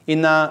tasks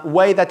in a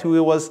way that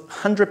was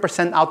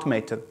 100%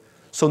 automated.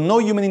 So no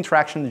human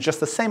interaction, just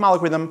the same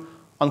algorithm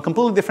on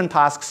completely different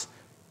tasks,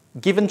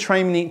 given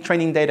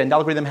training data, and the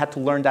algorithm had to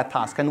learn that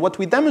task. And what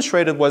we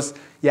demonstrated was,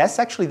 yes,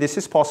 actually this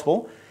is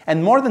possible.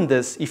 And more than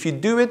this, if you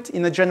do it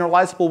in a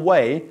generalizable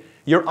way,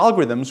 your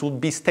algorithms will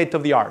be state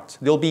of the art.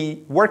 They'll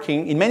be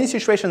working in many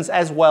situations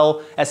as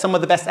well as some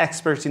of the best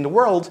experts in the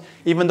world,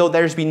 even though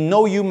there's been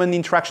no human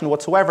interaction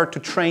whatsoever to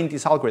train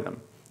this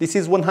algorithm. This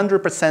is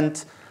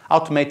 100%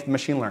 automated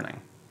machine learning.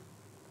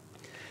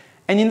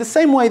 And in the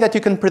same way that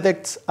you can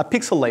predict a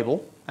pixel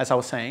label, as I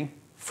was saying,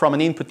 from an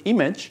input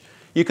image,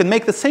 you can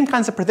make the same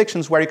kinds of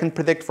predictions where you can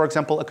predict, for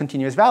example, a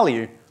continuous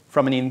value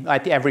from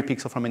every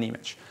pixel from an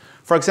image.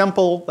 For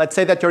example, let's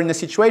say that you're in a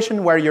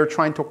situation where you're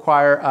trying to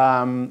acquire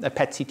a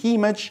PET CT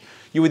image.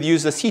 You would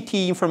use the CT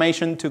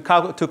information to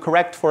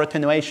correct for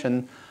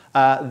attenuation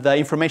the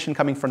information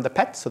coming from the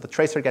PET. So the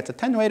tracer gets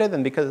attenuated,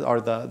 and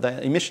the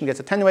emission gets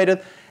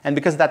attenuated. And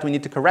because of that, we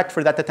need to correct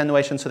for that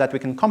attenuation so that we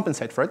can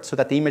compensate for it, so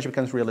that the image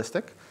becomes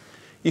realistic.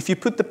 If you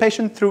put the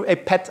patient through a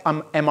PET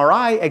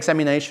MRI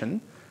examination,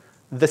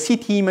 the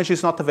CT image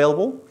is not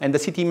available. And the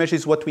CT image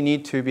is what we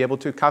need to be able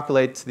to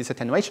calculate this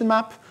attenuation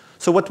map.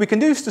 So what we can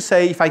do is to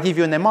say, if I give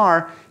you an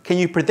MR, can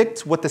you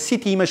predict what the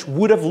CT image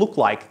would have looked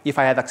like if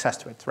I had access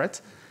to it, right?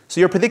 So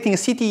you're predicting a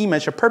CT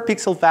image, a per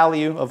pixel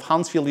value of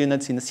Hounsfield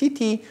units in a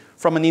CT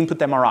from an input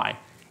MRI.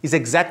 It's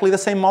exactly the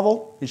same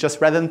model. It's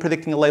just rather than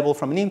predicting a label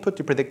from an input,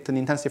 you predict an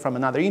intensity from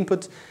another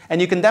input.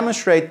 And you can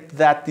demonstrate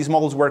that these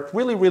models work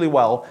really, really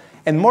well.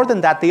 And more than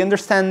that, they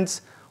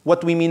understand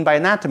what we mean by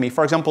anatomy.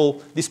 For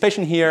example, this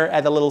patient here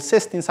had a little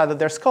cyst inside of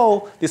their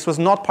skull. This was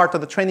not part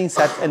of the training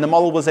set, and the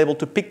model was able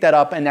to pick that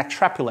up and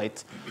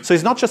extrapolate. So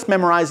it's not just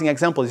memorizing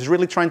examples. It's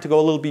really trying to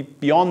go a little bit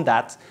beyond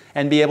that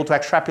and be able to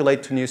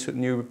extrapolate to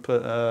new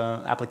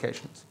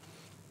applications.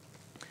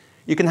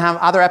 You can have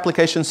other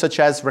applications such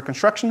as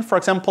reconstruction. For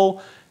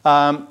example,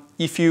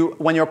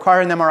 when you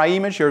acquire an MRI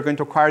image, you're going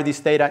to acquire this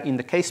data in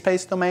the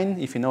K-space domain,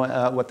 if you know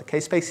what the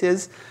K-space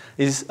is.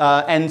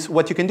 And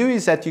what you can do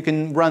is that you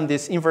can run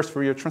this inverse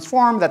Fourier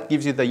transform that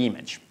gives you the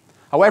image.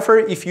 However,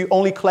 if you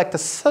only collect a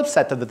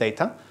subset of the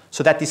data,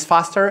 so that is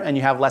faster and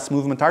you have less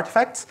movement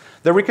artifacts,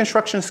 the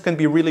reconstructions can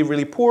be really,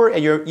 really poor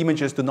and your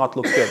images do not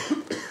look good.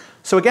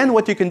 So again,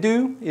 what you can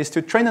do is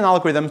to train an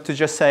algorithm to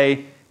just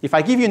say, if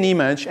I give you an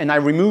image and I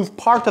remove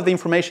part of the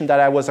information that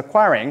I was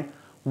acquiring,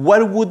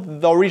 what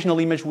would the original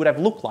image would have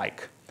looked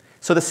like?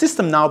 So the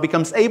system now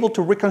becomes able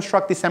to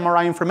reconstruct this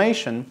MRI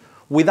information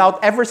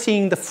without ever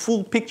seeing the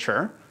full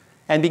picture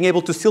and being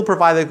able to still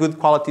provide a good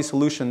quality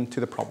solution to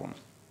the problem.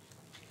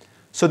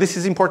 So this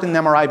is important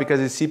in MRI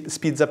because it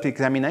speeds up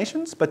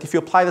examinations. But if you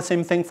apply the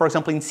same thing, for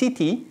example, in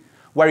CT,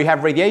 where you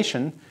have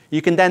radiation,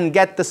 you can then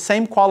get the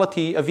same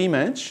quality of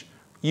image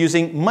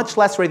using much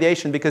less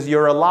radiation because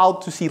you're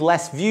allowed to see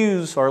less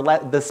views or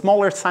the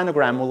smaller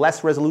sinogram with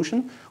less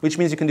resolution, which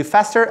means you can do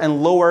faster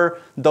and lower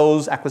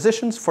dose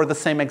acquisitions for the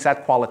same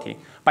exact quality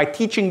by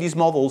teaching these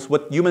models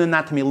what human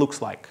anatomy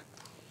looks like.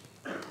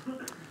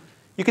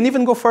 You can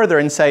even go further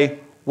and say,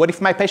 what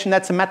if my patient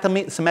had some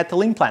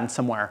metal implant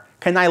somewhere?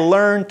 Can I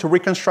learn to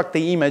reconstruct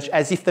the image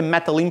as if the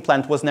metal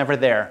implant was never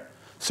there?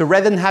 So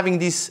rather than having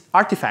these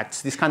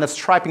artifacts, these kind of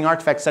striping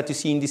artifacts that you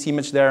see in this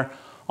image there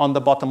on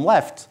the bottom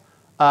left,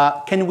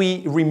 can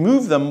we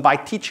remove them by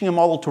teaching a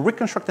model to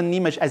reconstruct an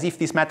image as if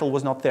this metal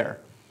was not there?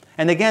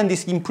 And again,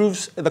 this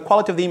improves the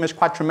quality of the image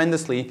quite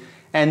tremendously,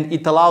 and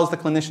it allows the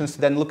clinicians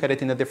to then look at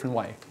it in a different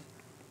way.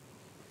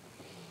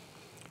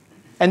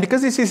 And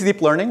because this is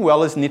deep learning, we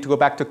always need to go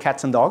back to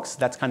cats and dogs.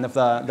 That's kind of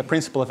the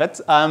principle of it.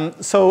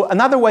 So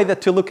another way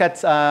to look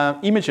at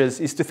images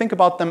is to think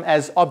about them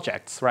as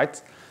objects,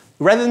 right?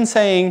 Rather than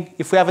saying,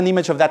 if we have an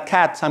image of that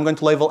cat, I'm going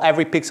to label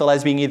every pixel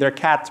as being either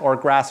cat or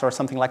grass or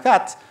something like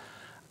that.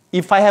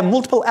 If I have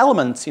multiple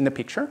elements in the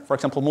picture, for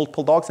example,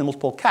 multiple dogs and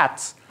multiple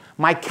cats,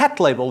 my cat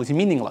label is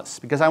meaningless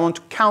because I want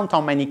to count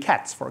how many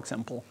cats, for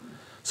example.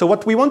 So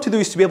what we want to do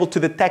is to be able to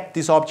detect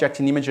these objects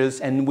in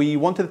images, and we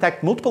want to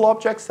detect multiple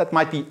objects that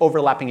might be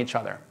overlapping each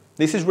other.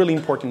 This is really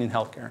important in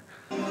healthcare.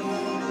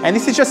 And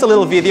this is just a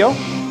little video.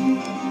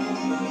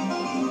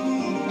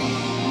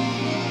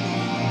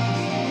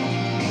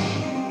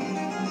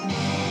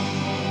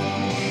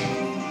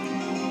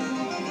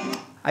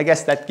 I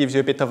guess that gives you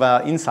a bit of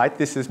an insight.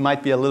 This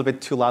might be a little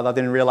bit too loud. I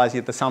didn't realize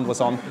the sound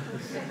was on.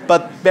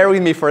 But bear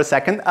with me for a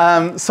second.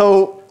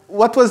 So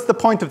what was the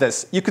point of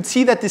this? You could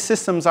see that these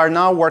systems are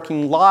now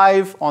working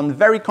live on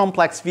very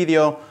complex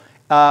video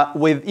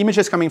with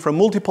images coming from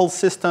multiple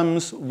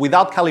systems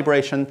without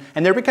calibration.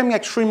 And they're becoming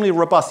extremely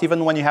robust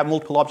even when you have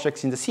multiple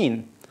objects in the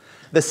scene.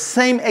 The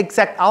same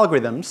exact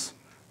algorithms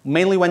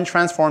mainly when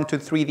transformed to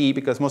 3D,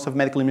 because most of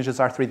medical images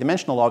are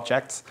three-dimensional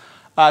objects,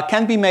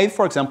 can be made,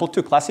 for example,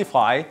 to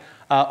classify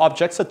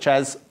objects such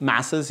as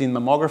masses in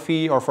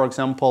mammography, or, for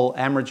example,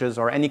 hemorrhages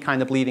or any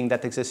kind of bleeding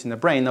that exists in the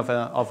brain of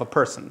a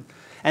person.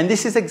 And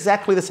this is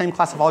exactly the same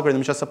class of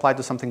algorithms, just applied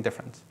to something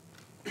different.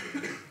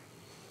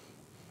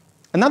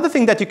 Another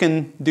thing that you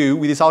can do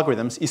with these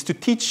algorithms is to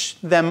teach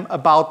them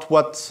about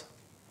what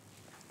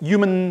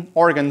human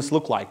organs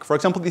look like. For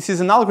example, this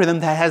is an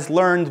algorithm that has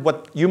learned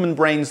what human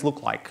brains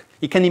look like.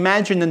 You can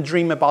imagine and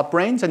dream about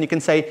brains, and you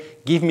can say,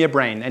 give me a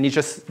brain. And it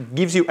just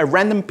gives you a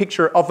random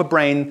picture of a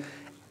brain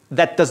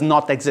that does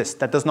not exist,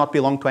 that does not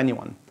belong to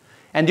anyone.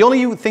 And the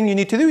only thing you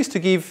need to do is to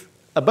give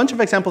a bunch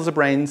of examples of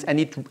brains, and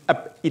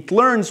it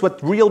learns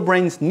what real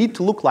brains need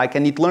to look like,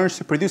 and it learns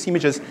to produce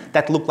images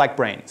that look like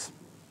brains.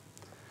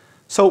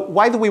 So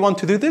why do we want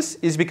to do this?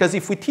 Is because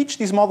if we teach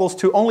these models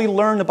to only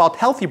learn about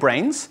healthy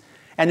brains,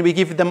 and we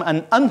give them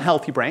an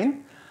unhealthy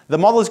brain, the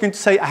model is going to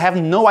say, I have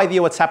no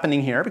idea what's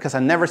happening here, because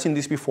I've never seen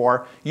this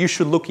before. You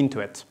should look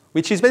into it,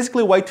 which is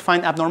basically a way to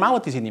find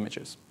abnormalities in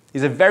images.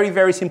 It's a very,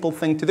 very simple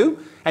thing to do,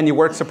 and it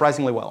works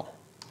surprisingly well.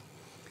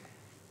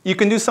 You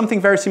can do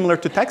something very similar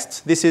to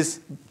text. This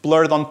is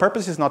blurred on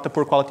purpose. It's not a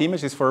poor quality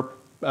image. It's for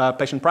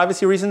patient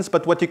privacy reasons.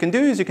 But what you can do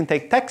is you can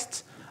take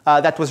text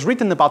that was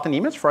written about an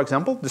image, for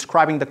example,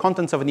 describing the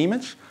contents of an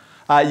image.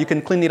 You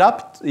can clean it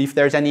up if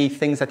there's any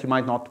things that you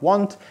might not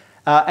want.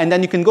 And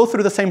then you can go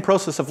through the same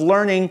process of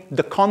learning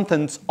the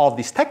contents of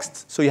this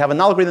text. So you have an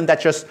algorithm that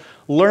just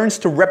learns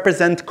to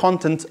represent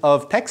content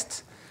of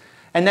text.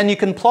 And then you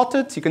can plot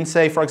it. You can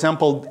say, for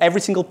example,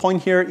 every single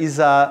point here is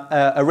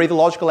a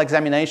radiological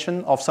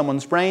examination of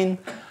someone's brain.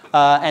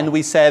 And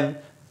we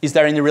said, is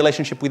there any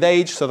relationship with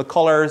age? So the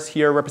colors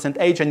here represent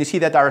age. And you see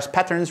that there are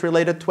patterns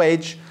related to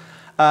age.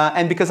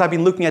 And because I've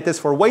been looking at this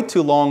for way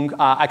too long,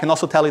 I can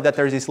also tell you that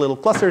there's these little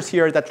clusters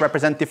here that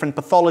represent different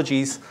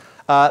pathologies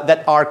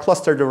that are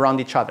clustered around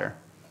each other.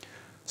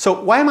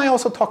 So why am I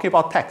also talking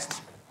about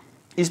text?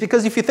 It's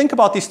because if you think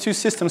about these two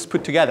systems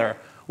put together,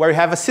 where you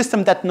have a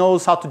system that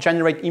knows how to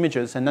generate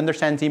images and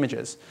understands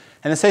images,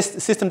 and a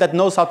system that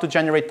knows how to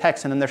generate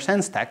text and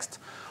understands text,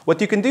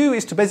 what you can do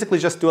is to basically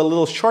just do a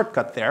little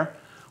shortcut there,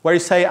 where you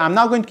say, I'm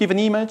now going to give an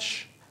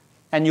image,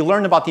 and you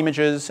learn about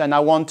images, and I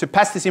want to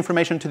pass this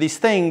information to this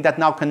thing that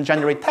now can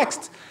generate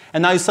text,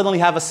 and now you suddenly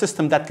have a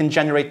system that can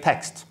generate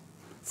text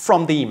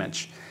from the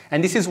image.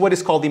 And this is what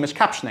is called image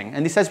captioning.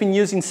 And this has been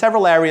used in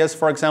several areas,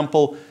 for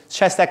example,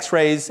 chest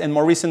x-rays, and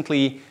more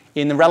recently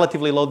in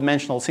relatively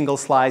low-dimensional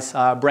single-slice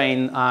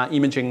brain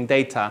imaging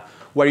data,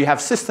 where you have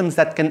systems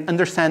that can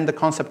understand the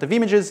concept of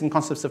images and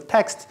concepts of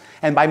text,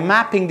 and by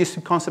mapping these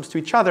two concepts to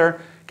each other,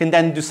 can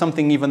then do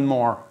something even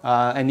more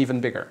and even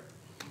bigger.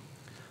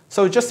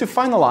 So just to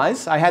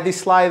finalize, I had this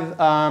slide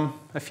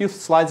a few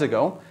slides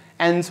ago,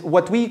 and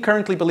what we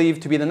currently believe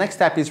to be the next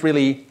step is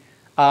really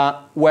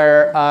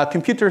where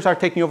computers are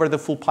taking over the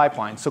full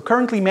pipeline. So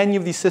currently, many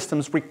of these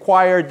systems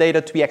require data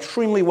to be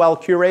extremely well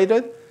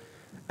curated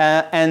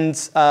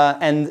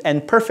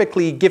and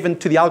perfectly given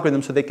to the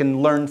algorithm so they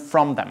can learn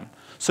from them.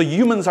 So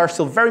humans are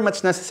still very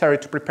much necessary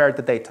to prepare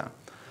the data.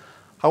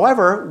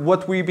 However,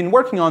 what we've been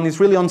working on is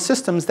really on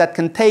systems that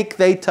can take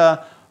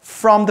data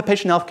from the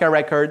patient healthcare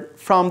record,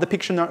 from the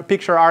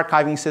picture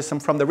archiving system,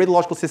 from the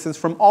radiological systems,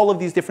 from all of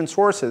these different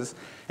sources,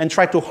 and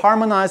try to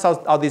harmonize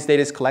how this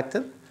data is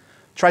collected.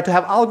 Try to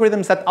have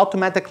algorithms that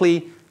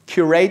automatically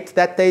curate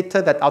that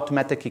data, that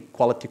automatically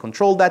quality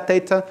control that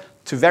data,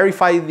 to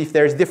verify if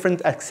there's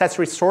different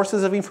accessory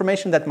sources of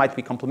information that might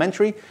be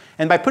complementary.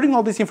 And by putting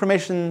all this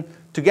information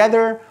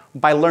together,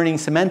 by learning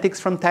semantics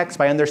from text,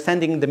 by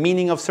understanding the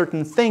meaning of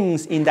certain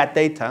things in that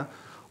data,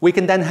 we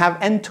can then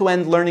have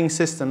end-to-end learning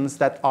systems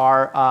that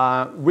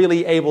are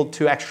really able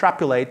to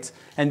extrapolate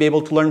and be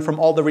able to learn from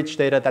all the rich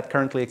data that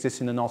currently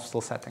exists in an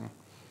hospital setting.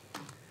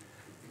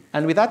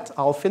 And with that,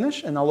 I'll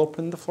finish, and I'll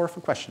open the floor for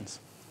questions.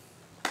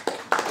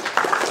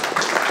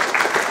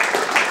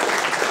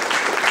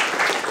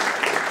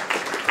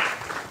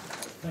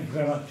 Thank you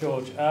very much,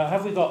 George.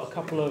 Have we got a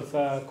couple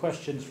of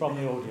questions from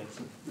the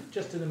audience?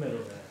 Just in the middle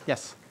there.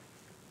 Yes.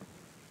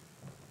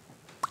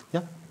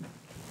 Yeah?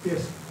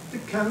 Yes.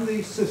 Can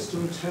the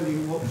system tell you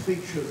what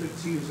features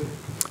it's using?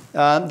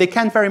 They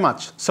can very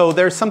much. So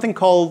there's something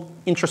called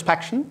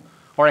introspection,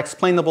 or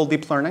explainable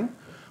deep learning,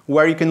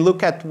 where you can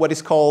look at what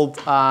is called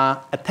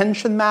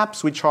attention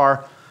maps, which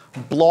are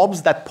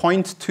blobs that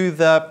point to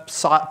the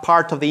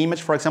part of the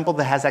image, for example,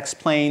 that has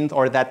explained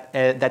or that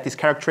is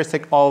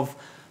characteristic of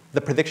the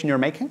prediction you're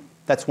making.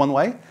 That's one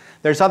way.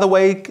 There's another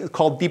way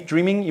called deep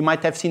dreaming. You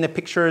might have seen the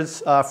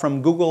pictures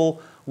from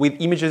Google with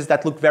images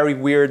that look very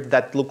weird,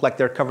 that look like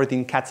they're covered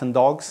in cats and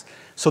dogs.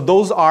 So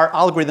those are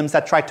algorithms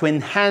that try to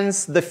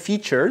enhance the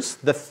features,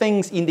 the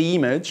things in the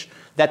image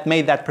that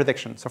made that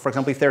prediction. So for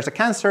example, if there's a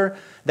cancer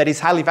that is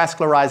highly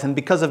vascularized, and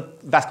because of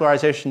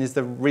vascularization is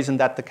the reason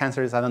that the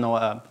cancer is, I don't know,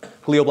 a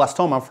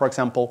glioblastoma, for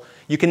example,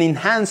 you can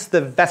enhance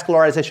the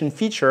vascularization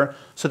feature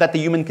so that the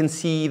human can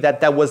see that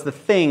that was the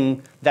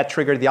thing that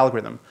triggered the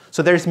algorithm.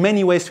 So there's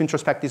many ways to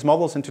introspect these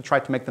models and to try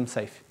to make them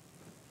safe.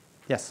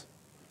 Yes?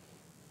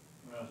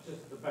 Well, much.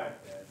 Just at the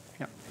back there.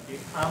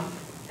 Yeah.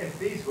 If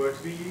these were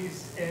to be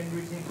used in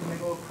routine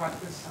clinical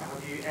practice,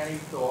 have you any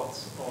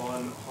thoughts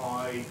on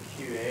how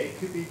QA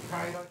could be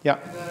carried out Yeah.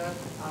 in the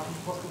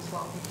hospital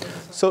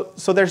staff?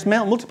 So there's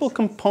multiple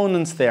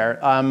components there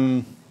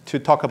to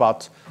talk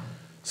about.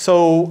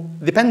 So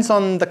depends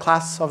on the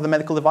class of the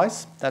medical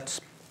device.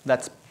 That's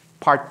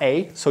part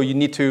A. So you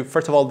need to,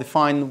 first of all,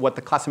 define what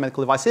the class of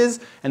medical device is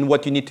and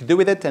what you need to do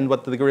with it and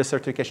what degree of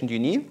certification do you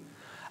need.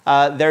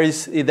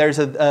 There's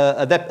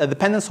a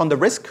dependence on the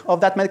risk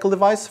of that medical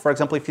device. For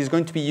example, if it's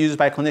going to be used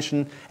by a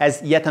clinician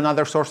as yet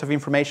another source of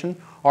information,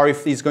 or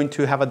if it's going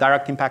to have a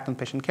direct impact on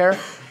patient care.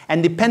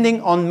 And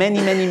depending on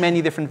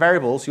many different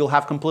variables, you'll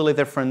have completely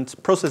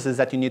different processes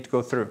that you need to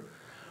go through.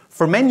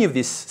 For many of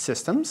these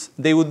systems,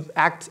 they would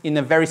act in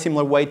a very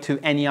similar way to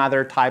any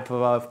other type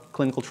of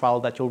clinical trial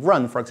that you'll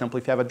run. For example,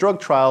 if you have a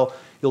drug trial,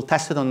 you'll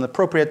test it on an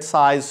appropriate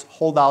size,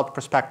 holdout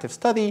prospective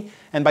study,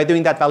 and by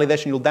doing that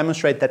validation, you'll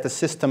demonstrate that the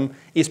system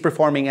is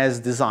performing as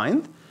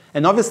designed.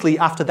 And obviously,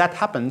 after that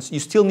happens,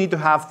 you still need to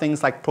have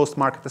things like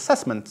post-market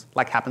assessment,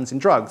 like happens in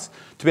drugs,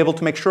 to be able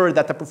to make sure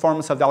that the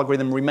performance of the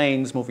algorithm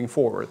remains moving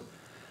forward.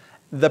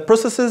 The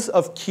processes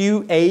of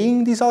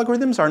QAing these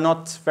algorithms are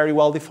not very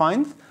well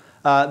defined.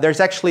 There's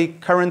actually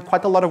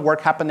quite a lot of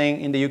work happening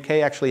in the UK.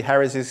 Actually,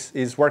 Harris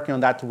is working on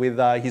that with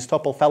his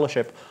TOEFL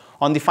fellowship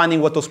on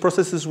defining what those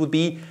processes would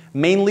be,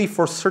 mainly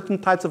for certain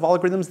types of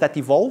algorithms that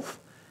evolve.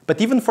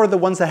 But even for the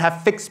ones that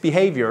have fixed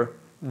behavior,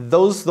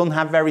 those don't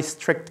have very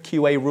strict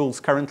QA rules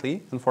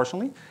currently,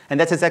 unfortunately. And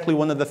that's exactly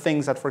one of the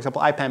things that, for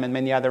example, IPEM and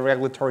many other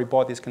regulatory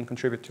bodies can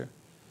contribute to.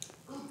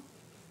 We've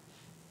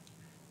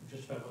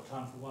just about got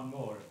time for one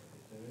more,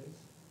 if there is.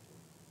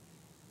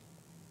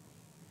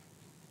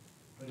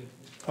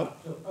 I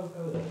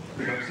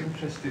was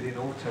interested in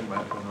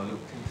AutoMap when I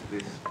looked into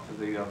this for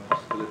the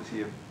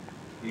possibility of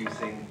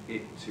using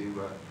it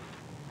to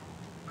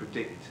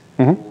predict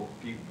for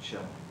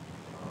future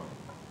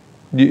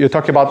You're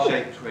talking about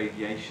shaped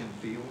radiation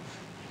fields.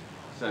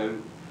 So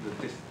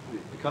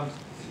it becomes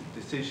a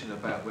decision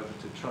about whether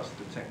to trust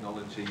the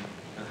technology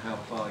and how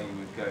far you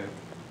would go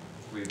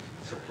with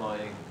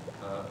supplying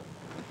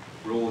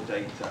raw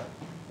data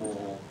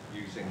or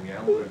using the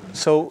algorithm.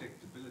 So,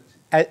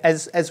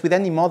 as with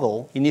any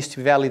model, it needs to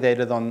be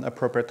validated on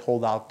appropriate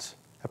holdout,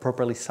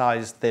 appropriately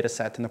sized data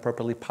set, and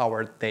appropriately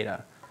powered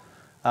data.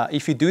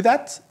 If you do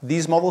that,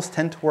 these models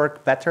tend to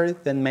work better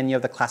than many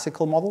of the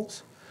classical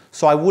models.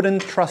 So I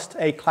wouldn't trust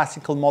a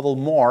classical model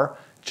more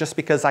just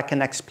because I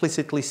can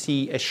explicitly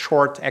see a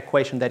short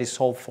equation that is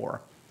solved for.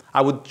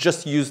 I would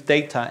just use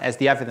data as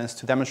the evidence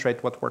to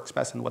demonstrate what works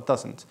best and what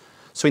doesn't.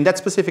 So in that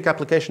specific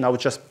application, I would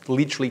just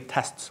literally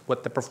test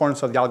what the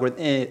performance of the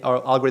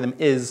algorithm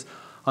is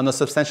on a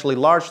substantially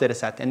large data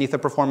set. And if the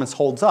performance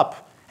holds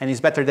up and is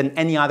better than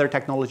any other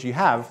technology you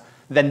have,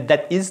 then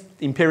that is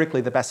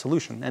empirically the best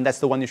solution. And that's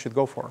the one you should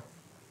go for.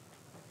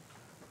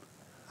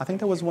 I think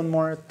there was one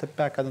more at the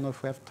back. I don't know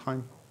if we have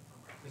time.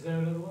 Is there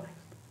another one?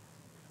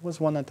 There was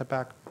one at the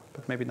back,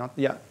 but maybe not.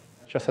 Yeah,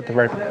 just at the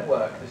very back.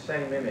 Network, the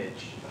same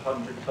image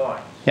 100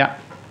 times. Yeah.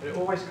 But it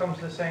always comes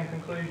to the same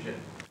conclusion.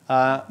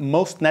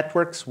 Most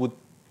networks would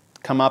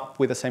come up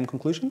with the same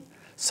conclusion.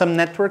 Some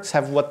networks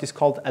have what is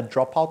called a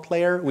dropout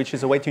layer, which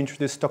is a way to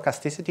introduce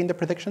stochasticity in the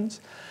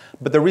predictions.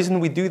 But the reason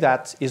we do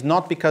that is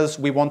not because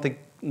we want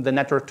the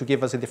network to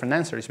give us a different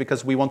answer. It's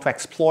because we want to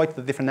exploit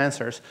the different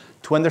answers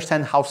to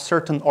understand how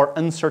certain or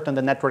uncertain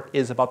the network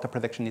is about the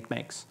prediction it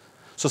makes.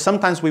 So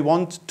sometimes we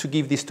want to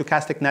give these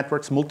stochastic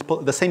networks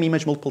the same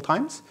image multiple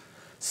times,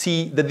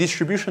 see the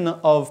distribution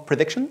of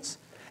predictions,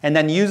 and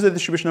then use the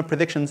distribution of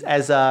predictions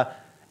as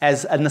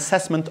an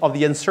assessment of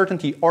the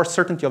uncertainty or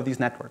certainty of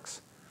these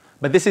networks.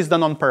 But this is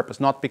done on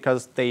purpose, not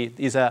because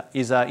is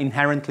a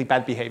inherently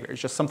bad behavior.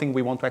 It's just something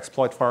we want to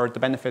exploit for the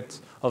benefit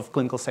of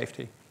clinical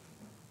safety.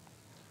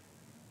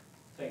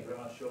 Thank you very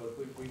much, George.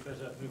 We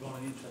better move on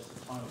in the interest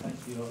of time.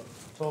 Thanks for your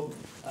talk.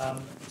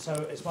 So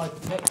it's my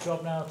next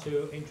job now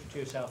to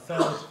introduce our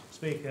third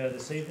speaker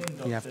this evening,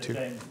 Dr.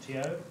 James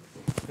Teo,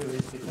 who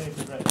is the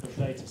Clinical Director of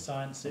Data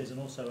Sciences and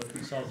also a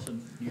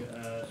consultant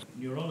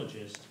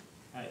neurologist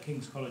at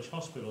King's College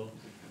Hospital,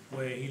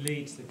 where he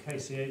leads the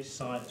KCH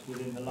site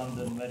within the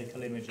London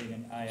Medical Imaging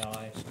and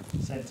AI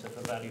Centre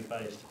for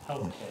Value-Based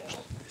Healthcare.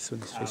 This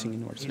one is facing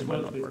inwards. He's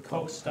worked with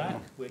CogStack,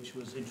 which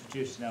was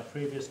introduced in our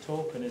previous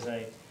talk, and is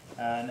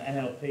an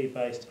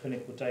NLP-based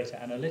clinical data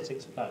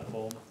analytics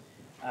platform.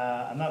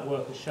 And that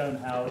work has shown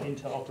how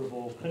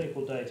interoperable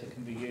clinical data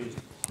can be used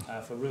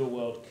for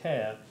real-world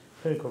care,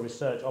 clinical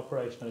research,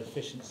 operational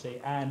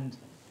efficiency, and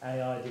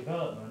AI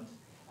development.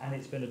 And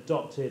it's been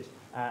adopted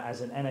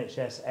as an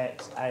NHS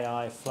X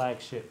AI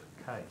flagship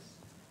case.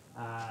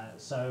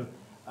 So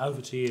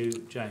over to you,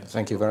 James.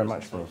 Thank you very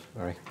much for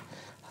very.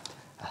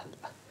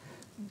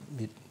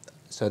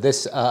 So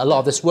a lot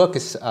of this work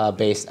is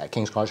based at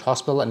King's College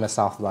Hospital and the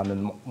South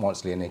London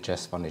Maudsley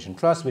NHS Foundation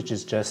Trust, which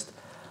is just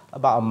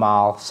about a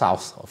mile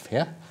south of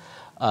here.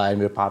 And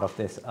we're part of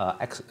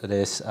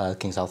this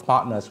King's Health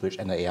Partners, which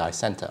and the AI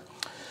Centre.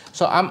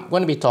 So I'm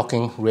going to be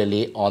talking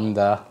really on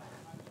the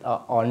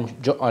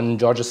on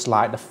George's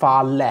slide, the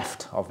far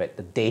left of it,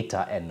 the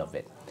data end of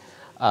it,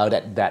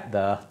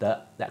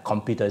 that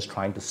computer is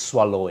trying to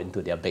swallow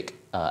into their big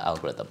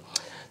algorithm.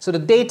 So the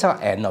data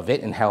end of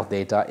it in health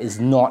data is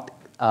not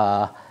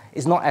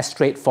as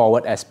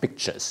straightforward as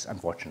pictures,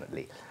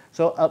 unfortunately.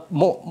 So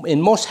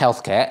in most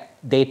healthcare,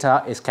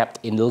 data is kept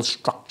in little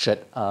structured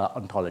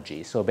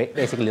ontologies. So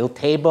basically little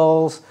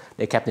tables,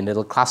 they're kept in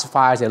little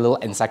classifiers, they're little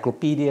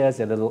encyclopedias,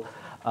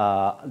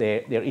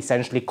 they're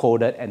essentially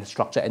coded and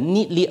structured and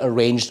neatly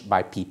arranged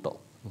by people.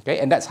 Okay?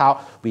 And that's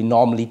how we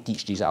normally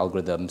teach these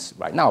algorithms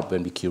right now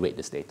when we curate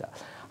this data.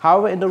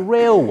 However, in the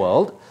real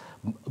world,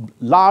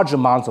 large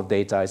amounts of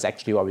data is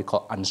actually what we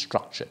call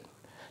unstructured.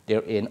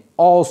 They're in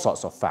all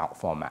sorts of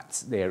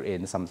formats. They're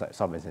in some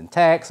of it's in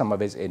text, some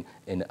of it's in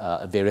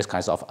various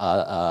kinds of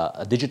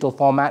digital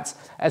formats,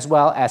 as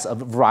well as a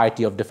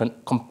variety of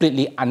different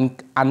completely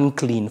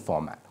unclean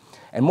formats.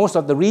 And most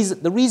of the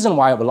reason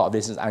why a lot of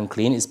this is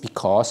unclean is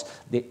because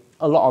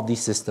a lot of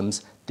these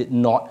systems did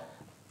not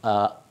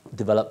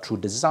develop through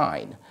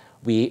design.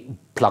 We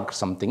plugged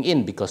something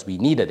in because we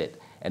needed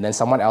it. And then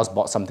someone else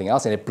bought something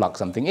else and they plugged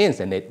something in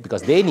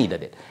because they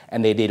needed it.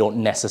 And they don't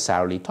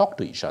necessarily talk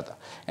to each other.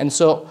 And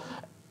so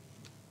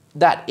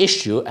that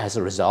issue, as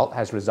a result,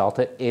 has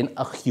resulted in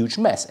a huge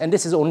mess. And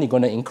this is only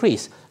going to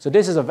increase. So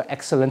this is an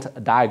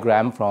excellent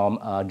diagram from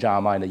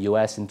JAMA in the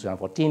US in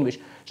 2014, which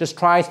just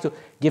tries to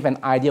give an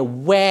idea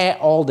where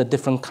all the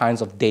different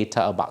kinds of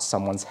data about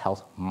someone's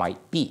health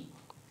might be.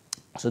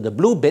 So the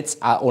blue bits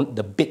are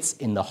the bits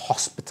in the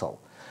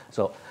hospital.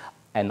 So,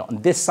 and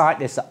on this side,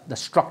 there's the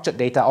structured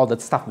data, all the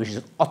stuff which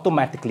is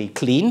automatically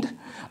cleaned,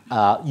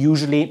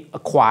 usually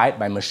acquired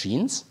by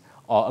machines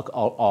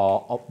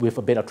or with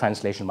a bit of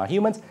translation by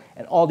humans,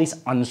 and all this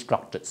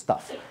unstructured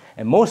stuff.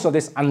 And most of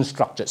this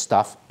unstructured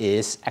stuff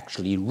is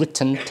actually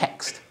written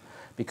text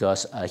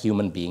because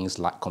human beings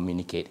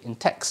communicate in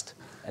text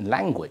and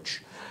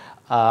language.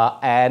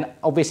 And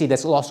obviously,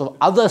 there's lots of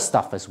other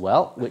stuff as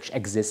well, which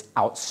exists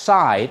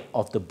outside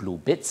of the blue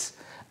bits.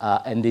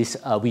 And this,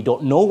 we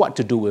don't know what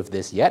to do with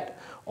this yet.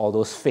 All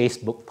those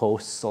Facebook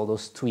posts, all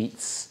those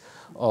tweets,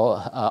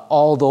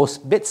 all those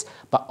bits,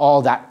 but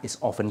all that is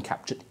often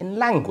captured in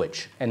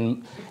language.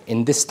 And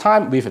in this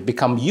time, we've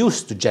become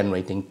used to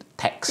generating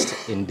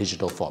text in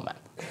digital format.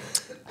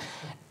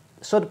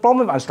 So the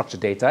problem with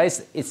unstructured data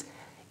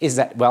is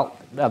that, well,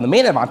 the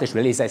main advantage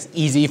really is that it's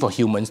easy for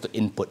humans to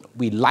input.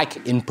 We like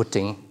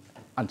inputting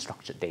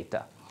unstructured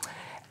data.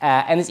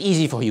 And it's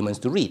easy for humans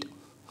to read,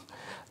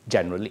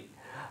 generally.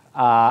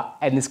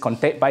 And it's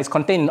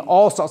contained in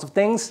all sorts of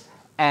things,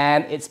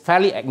 and it's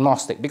fairly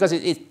agnostic because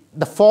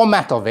the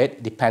format of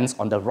it depends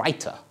on the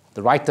writer.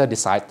 The writer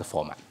decides the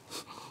format.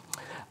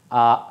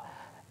 But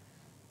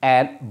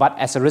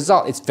as a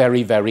result, it's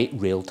very, very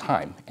real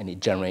time, and it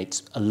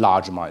generates a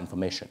large amount of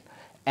information.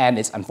 And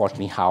it's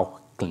unfortunately how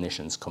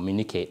clinicians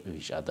communicate with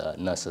each other,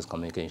 nurses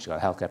communicate with each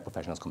other, healthcare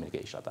professionals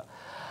communicate with each other.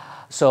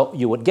 So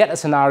you would get a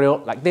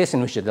scenario like this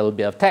in which there's a little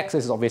bit of text.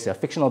 This is obviously a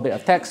fictional bit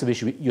of text, in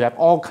which you have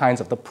all kinds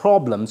of the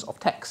problems of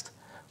text,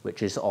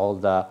 which is all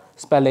the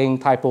spelling,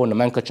 typo,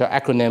 nomenclature,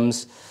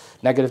 acronyms,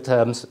 negative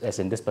terms, as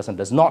in this person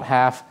does not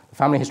have, the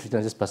family history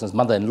terms this person's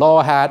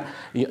mother-in-law had.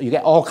 You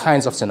get all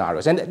kinds of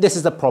scenarios. And this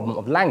is the problem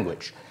of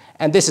language.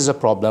 And this is a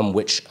problem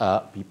which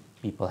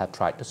people have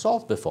tried to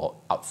solve before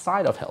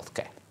outside of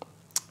healthcare.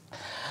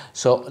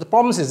 So the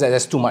problem is that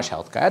there's too much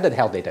healthcare, that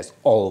health data is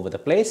all over the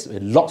place,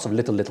 with lots of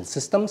little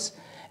systems,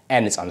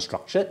 and it's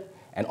unstructured,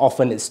 and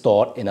often it's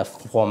stored in a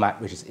format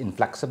which is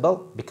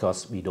inflexible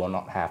because we do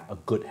not have a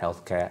good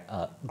healthcare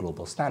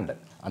global standard,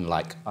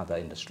 unlike other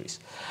industries.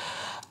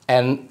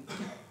 And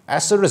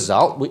as a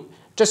result,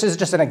 just as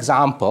just an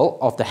example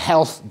of the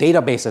health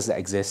databases that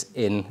exist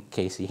in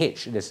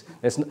KCH, there's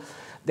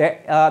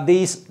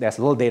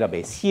a little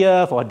database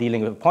here for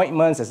dealing with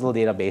appointments. There's a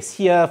little database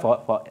here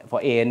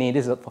for A&E.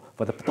 This is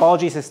for the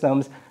pathology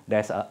systems.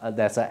 There's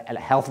a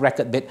health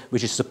record bit,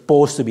 which is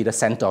supposed to be the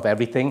center of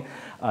everything.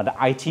 The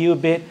ITU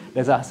bit.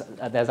 There's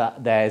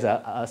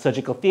a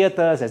surgical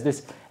theaters. There's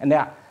this, and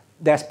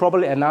there's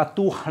probably another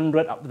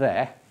 200 up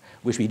there,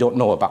 which we don't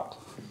know about.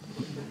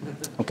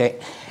 Okay.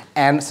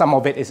 And some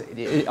of it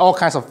is all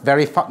kinds of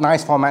very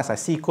nice formats like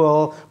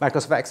SQL,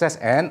 Microsoft Access,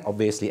 and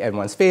obviously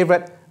everyone's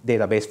favorite,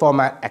 database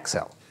format,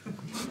 Excel.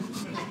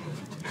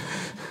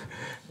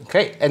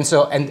 Okay, and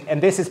so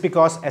and this is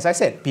because, as I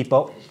said,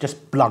 people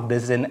just plug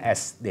this in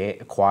as they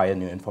acquire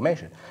new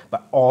information.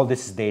 But all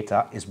this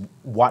data is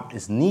what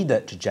is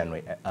needed to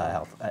generate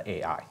health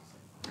AI,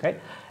 okay,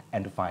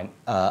 and to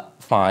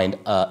find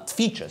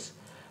features.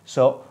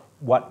 So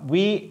what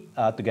we,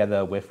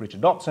 together with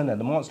Richard Dobson and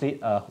the Maudsley,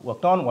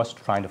 worked on was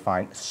trying to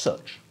find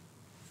search.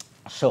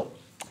 So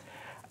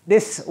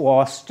this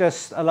was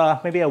just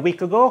maybe a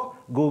week ago.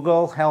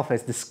 Google Health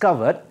has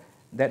discovered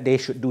that they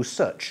should do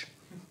search.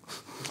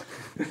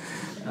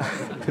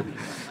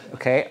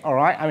 Okay, all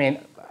right. I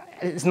mean,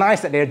 it's nice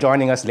that they're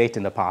joining us late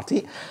in the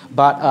party,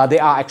 but they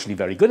are actually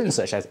very good in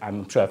search, as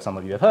I'm sure some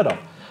of you have heard of.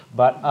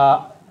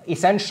 But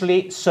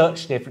essentially,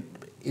 search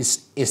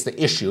is the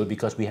issue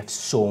because we have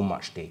so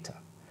much data.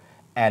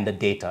 and the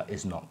data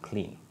is not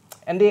clean.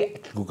 And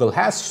Google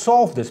has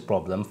solved this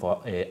problem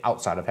for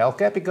outside of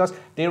healthcare because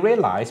they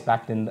realized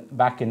back in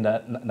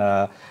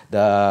the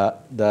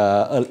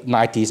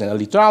 90s and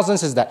early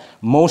 2000s is that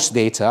most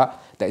data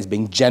that is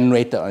being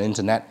generated on the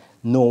internet,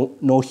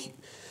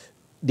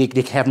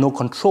 they have no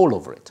control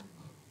over it.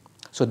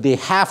 So they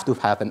have to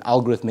have an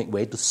algorithmic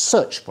way to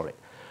search for it.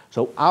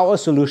 So our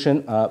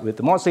solution with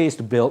the Maudsley is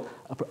to build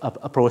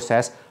a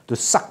process to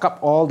suck up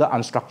all the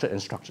unstructured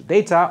and structured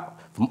data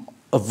from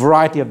a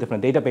variety of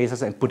different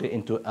databases and put it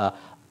into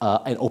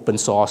an open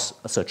source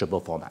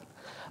searchable format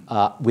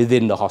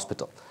within the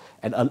hospital.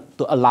 And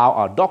to allow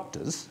our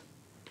doctors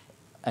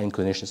and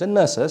clinicians and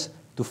nurses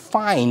to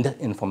find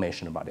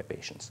information about their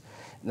patients.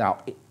 Now,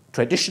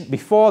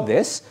 before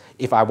this,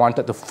 if I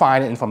wanted to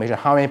find information,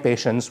 how many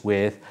patients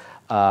with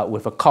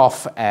a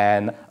cough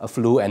and a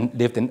flu and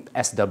lived in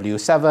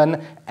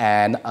SW7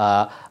 and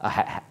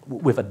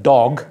with a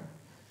dog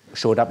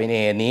showed up in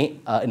A&E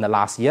in the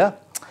last year,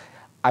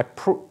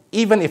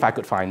 even if I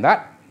could find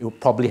that, it would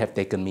probably have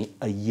taken me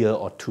a year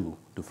or two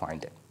to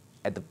find it,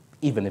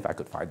 even if I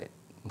could find it.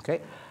 Okay?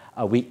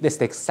 This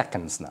takes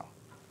seconds now.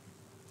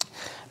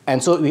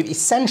 And so we've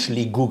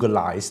essentially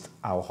Googleized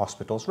our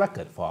hospital's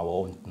record for our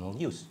own internal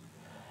use.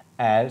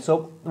 And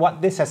so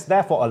what this has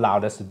therefore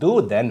allowed us to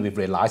do then, we've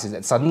realized, is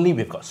that suddenly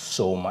we've got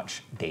so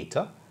much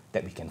data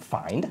that we can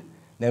find,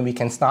 then we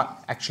can start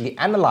actually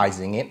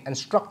analyzing it and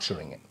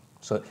structuring it.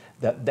 So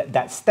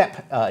that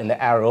step in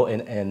the arrow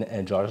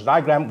in George's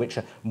diagram, which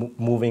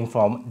moving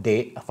from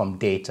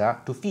data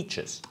to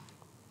features.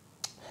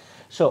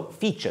 So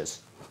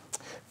features.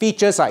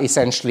 Features are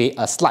essentially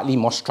slightly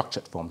more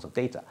structured forms of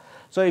data.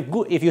 So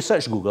if you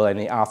search Google and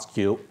it asks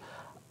you,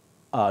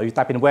 you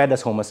type in where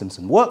does Homer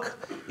Simpson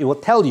work, it will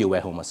tell you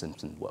where Homer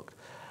Simpson worked.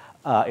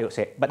 It will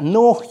say, but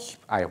no,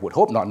 I would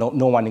hope not,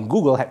 no one in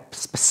Google had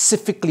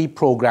specifically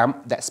programmed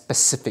that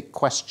specific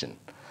question.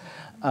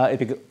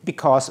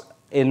 Because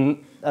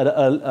in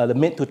the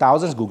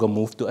mid-2000s, Google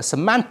moved to a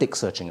semantic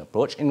searching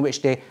approach in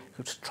which they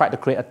tried to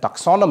create a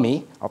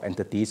taxonomy of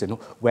entities and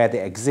where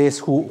they exist,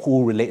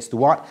 who relates to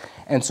what,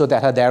 and so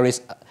that there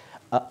is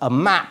a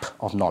map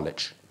of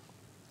knowledge.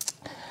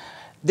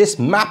 This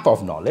map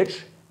of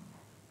knowledge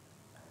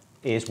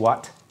is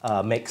what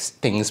makes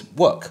things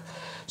work.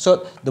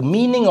 So the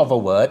meaning of a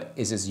word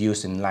is its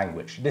use in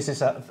language. This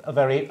is a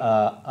very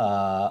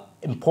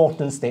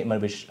important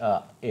statement which,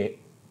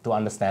 to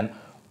understand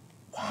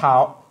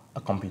how a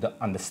computer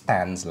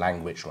understands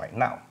language right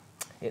now.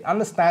 It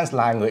understands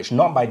language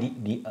not by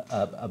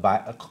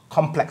by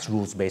complex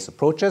rules-based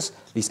approaches,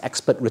 these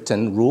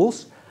expert-written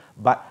rules,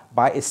 but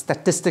by its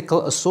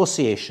statistical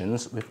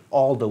associations with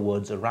all the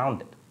words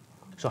around it.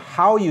 So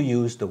how you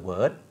use the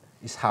word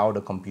is how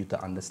the computer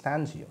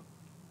understands you.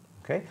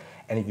 Okay?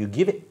 And if you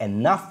give it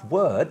enough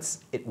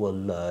words, it will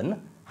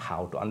learn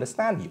how to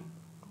understand you.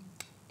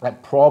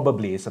 That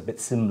probably is a bit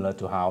similar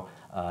to how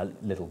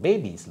little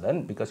babies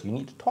learn, because you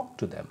need to talk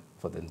to them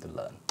for them to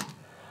learn.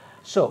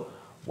 So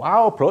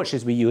our approach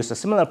is we use a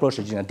similar approach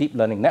to a deep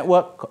learning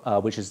network,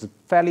 which is the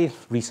fairly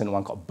recent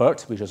one called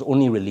BERT, which was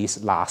only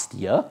released last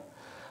year.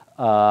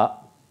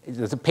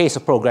 The pace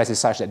of progress is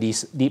such that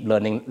these deep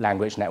learning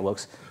language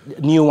networks, a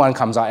new one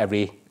comes out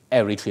every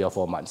 3 or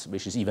 4 months,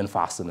 which is even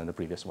faster than the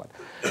previous one.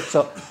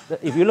 So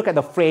if you look at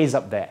the phrase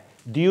up there,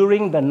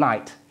 during the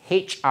night,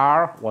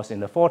 HR was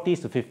in the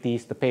 40s to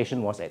 50s, the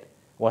patient was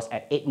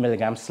at 8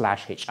 milligrams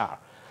 /HR.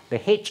 The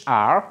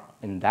HR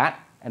in that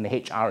and the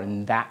HR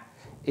in that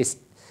is,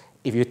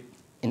 if you,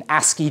 in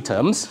ASCII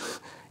terms,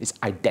 is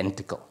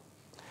identical.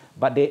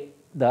 But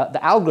the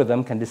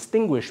algorithm can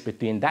distinguish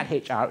between that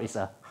HR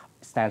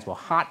stands for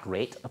heart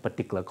rate, a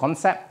particular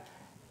concept,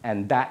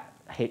 and that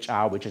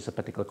HR, which is a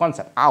particular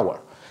concept,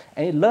 hour.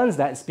 And it learns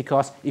that it's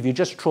because if you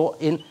just throw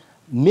in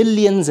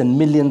millions and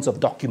millions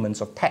of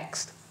documents of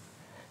text,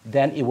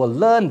 then it will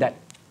learn that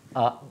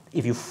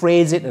if you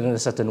phrase it in a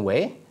certain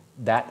way,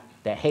 that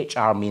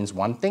HR means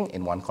one thing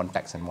in one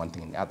context and one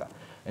thing in the other.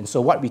 And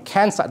so what we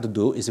can start to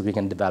do is we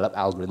can develop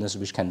algorithms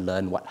which can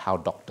learn how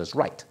doctors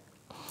write,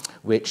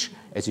 which,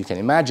 as you can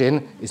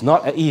imagine, is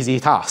not an easy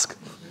task.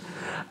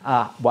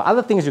 What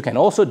other things you can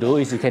also do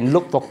is you can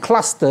look for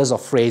clusters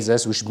of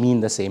phrases which mean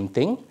the same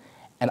thing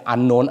and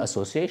unknown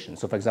associations.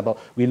 So for example,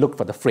 we looked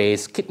for the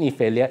phrase kidney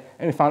failure,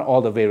 and we found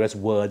all the various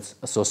words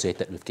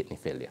associated with kidney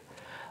failure,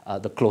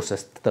 the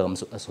closest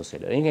terms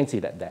associated. And you can see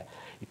that there.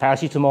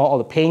 Paracetamol, all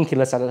the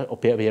painkillers started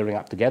appearing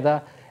up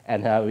together,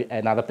 and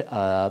another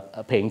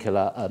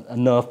painkiller, a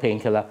nerve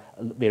painkiller,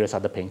 various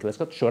other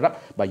painkillers showed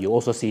up, but you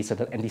also see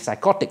certain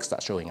antipsychotics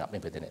start showing up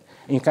within it.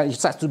 And you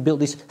start to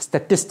build these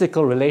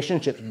statistical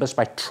relationships just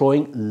by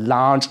throwing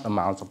large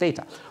amounts of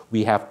data.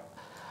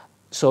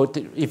 So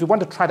if you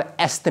want to try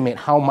to estimate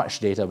how much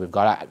data we've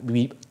got,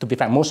 to be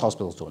frank, most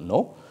hospitals don't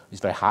know. It's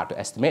very hard to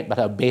estimate,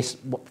 but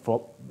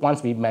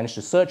once we managed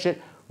to search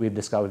it, we've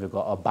discovered we've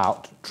got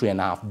about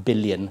 3.5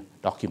 billion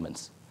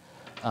documents.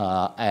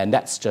 And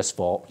that's just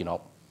for, a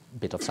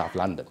bit of South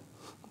London.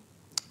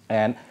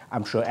 And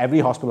I'm sure every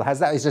hospital has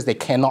that. It's just they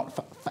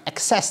cannot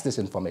access this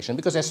information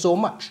because there's so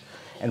much.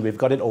 And we've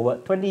got it over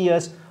 20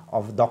 years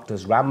of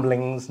doctors'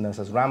 ramblings,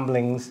 nurses'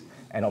 ramblings,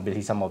 and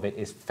obviously some of it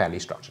is fairly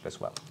structured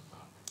as well.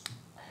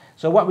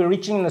 So what we're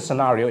reaching in the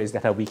scenario is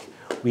that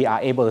we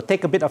are able to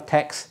take a bit of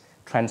text,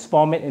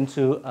 transform it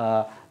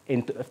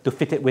to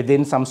fit it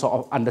within some sort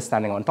of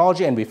understanding of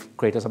ontology, and we've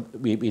created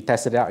we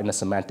tested it out in a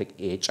semantic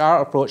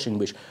AHR approach in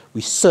which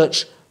we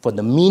search for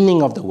the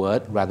meaning of the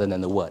word rather than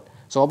the word.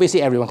 So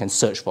obviously everyone can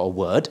search for a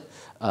word,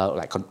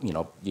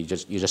 you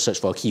just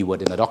search for a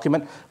keyword in a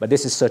document, but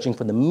this is searching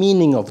for the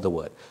meaning of the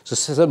word. So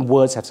certain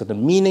words have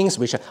certain meanings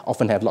which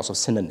often have lots of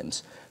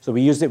synonyms. So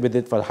we used it with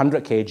it for the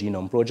 100K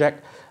genome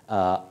project,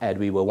 and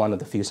we were one of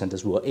the few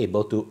centers who were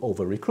able to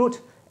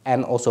over-recruit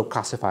and also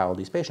classify all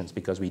these patients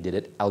because we did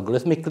it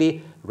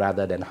algorithmically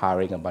rather than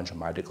hiring a bunch of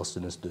medical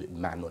students to do it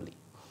manually,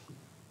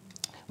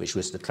 which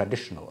was the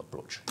traditional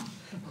approach.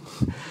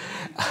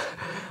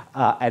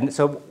 And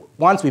so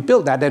once we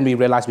built that, then we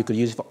realized we could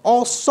use it for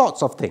all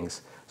sorts of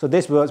things. So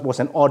this was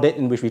an audit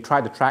in which we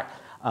tried to track,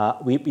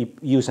 we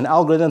used an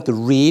algorithm to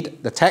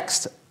read the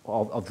text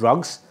of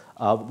drugs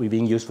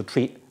being used to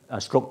treat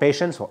stroke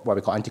patients, what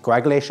we call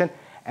anticoagulation.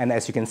 And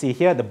as you can see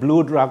here, the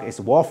blue drug is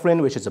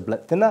warfarin, which is a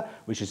blood thinner,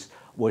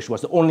 which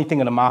was the only thing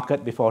in the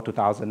market before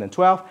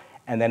 2012.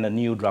 And then the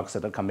new drugs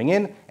started coming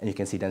in, and you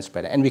can see them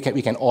spread. And we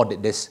can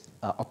audit this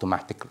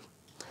automatically.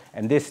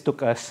 And this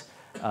took us,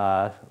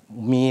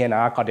 me and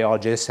our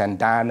cardiologist and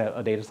Dan,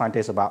 a data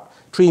scientist, about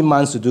 3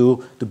 months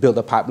to build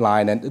a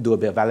pipeline and to do a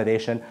bit of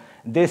validation.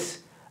 This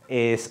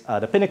is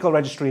the Pinnacle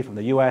registry from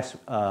the US.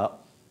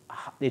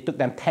 It took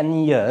them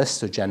 10 years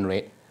to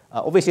generate,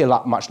 obviously a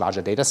much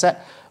larger data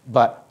set,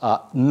 but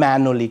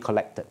manually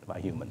collected by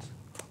humans.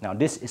 Now,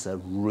 this is a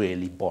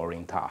really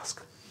boring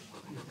task.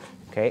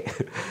 Okay,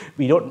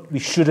 we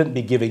shouldn't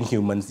be giving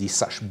humans these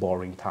such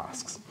boring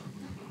tasks.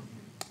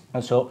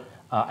 And so,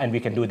 and we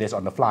can do this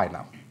on the fly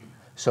now.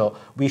 So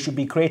we should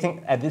be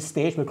creating, at this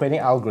stage, we're creating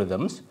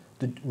algorithms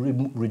to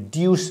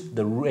reduce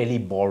the really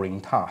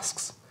boring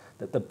tasks,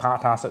 the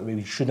tasks that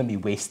we shouldn't be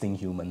wasting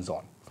humans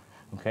on.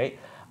 Okay.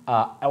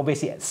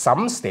 Obviously, at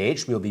some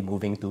stage, we'll be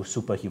moving to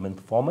superhuman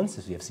performance,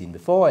 as we have seen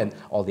before, and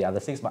all the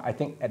other things. But I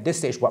think at this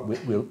stage, what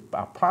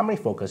our primary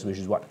focus, which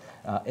is what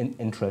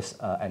interests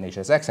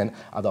NHSX and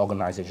other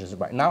organizations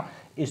right now,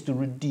 is to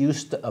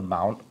reduce the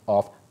amount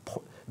of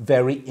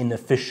very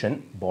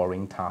inefficient,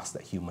 boring tasks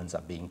that humans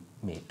are being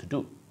made to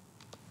do.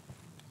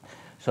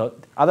 So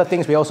other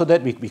things we also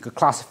did, we could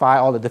classify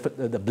all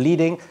the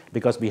bleeding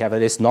because we have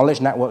this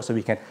knowledge network, so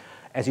we can,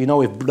 as you know,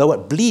 with the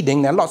word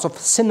bleeding, there are lots of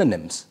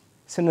synonyms.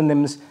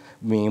 Synonyms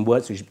mean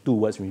two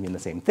words mean the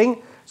same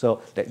thing.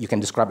 So that you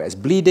can describe it as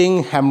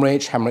bleeding,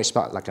 hemorrhage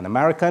spelled like an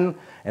American,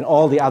 and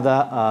all the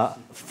other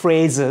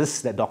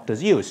phrases that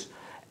doctors use.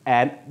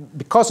 And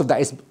because of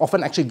that, it's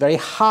often actually very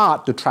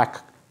hard to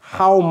track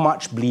how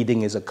much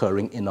bleeding is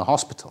occurring in a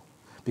hospital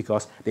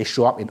because they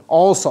show up in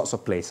all sorts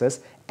of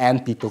places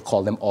and people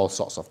call them all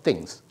sorts of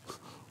things.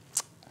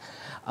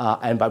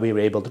 But we were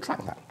able to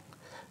track that.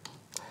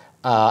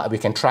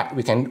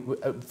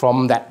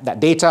 From that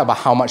data about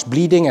how much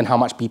bleeding and how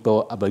much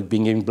people are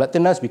being given blood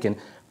thinners, we can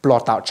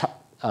plot out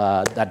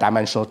the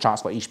dimensional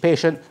charts for each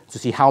patient to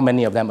see how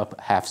many of them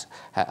have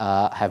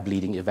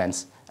bleeding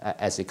events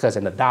as it occurs.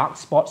 And the dark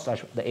spots are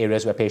the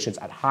areas where patients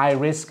at high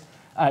risk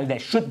that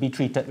should be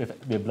treated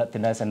with blood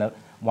thinners, and the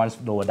ones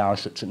lower down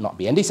should not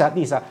be. And these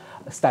are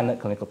standard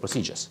clinical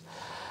procedures.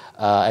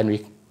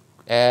 These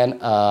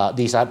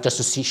are just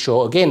to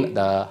show again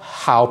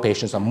how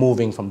patients are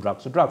moving from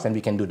drugs to drugs, and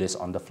we can do this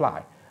on the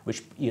fly,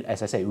 which,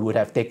 as I say, would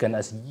have taken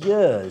us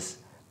years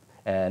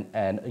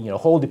and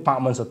whole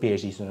departments of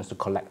PhD students to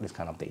collect this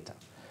kind of data.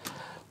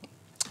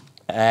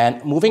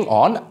 And moving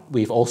on,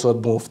 we've also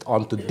moved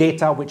on to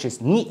data which is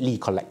neatly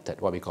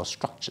collected, what we call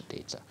structured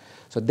data.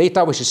 So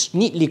data which is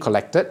neatly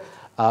collected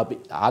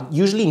are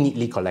usually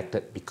neatly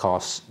collected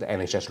because the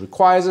NHS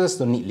requires us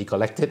to neatly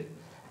collect it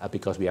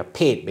because we are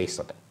paid based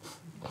on it.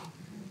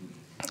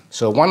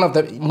 So one of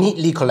the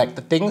neatly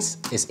collected things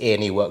is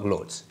A&E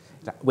workloads,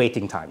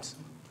 waiting times.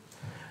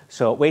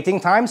 So waiting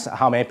times,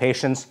 how many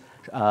patients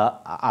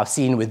are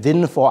seen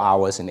within 4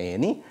 hours in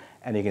A&E,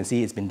 and you can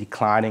see it's been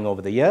declining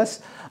over the years.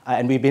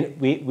 And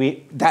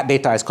that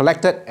data is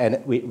collected,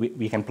 and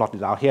we can plot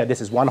it out here. This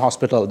is one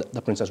hospital,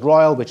 the Princess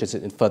Royal, which is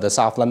in further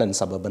South London,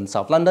 suburban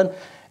South London,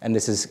 and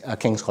this is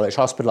King's College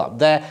Hospital up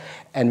there.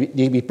 And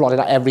we plotted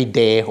out every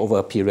day over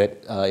a period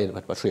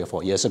about 3 or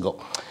 4 years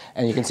ago.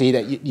 And you can see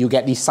that you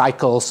get these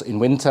cycles in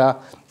winter.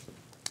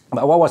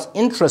 But what was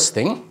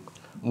interesting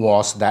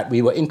was that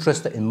we were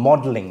interested in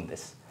modeling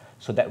this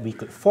so that we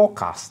could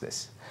forecast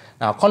this.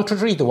 Now,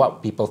 contrary to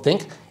what people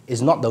think,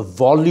 is not the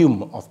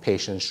volume of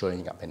patients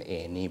showing up in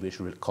A&E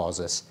which will cause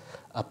us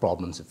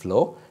problems with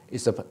flow.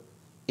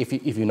 If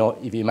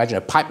you imagine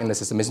a pipe in the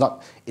system,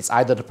 it's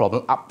either the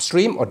problem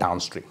upstream or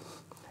downstream.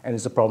 And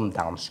it's a problem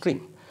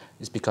downstream.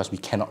 It's because we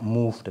cannot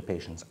move the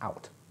patients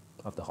out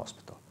of the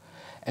hospital.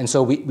 And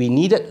so we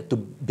needed to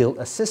build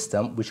a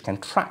system which can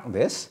track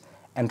this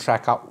and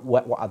track out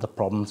what are the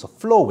problems of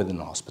flow within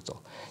the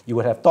hospital. You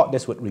would have thought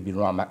this would be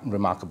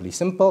remarkably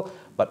simple,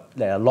 but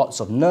there are lots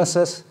of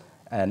nurses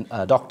and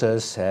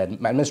doctors and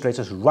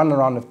administrators who run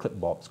around with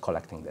clipboards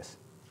collecting this.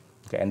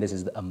 Okay, and this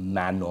is a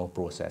manual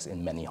process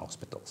in many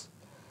hospitals.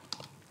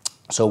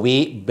 So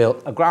we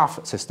built a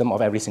graph system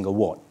of every single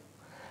ward.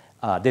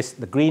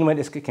 The green one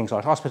is King's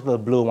College Hospital, the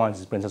blue one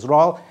is Princess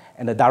Royal,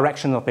 and the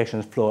direction of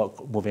patients flow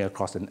moving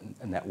across the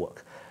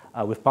network.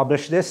 We've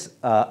published this,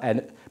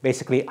 and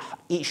basically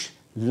each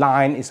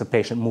line is a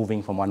patient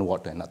moving from one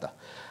ward to another.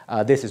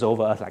 This is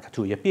over like a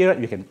 2-year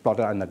period. You can plot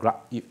it on the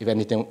graph. If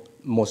anything,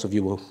 most of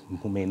you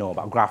who may know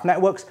about graph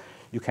networks,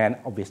 you can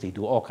obviously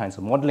do all kinds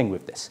of modeling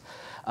with this.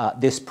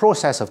 This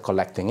process of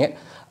collecting it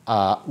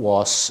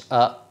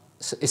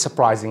is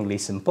surprisingly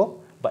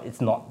simple, but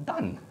it's not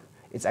done.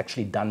 It's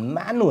actually done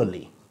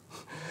manually.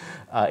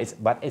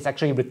 But it's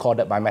actually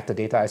recorded by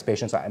metadata as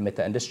patients are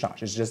admitted and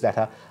discharged. It's just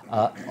that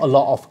a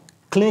lot of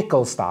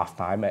clinical staff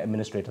time,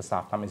 administrative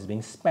staff time is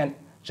being spent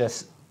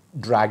just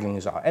dragging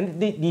this out. And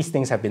these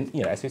things have been,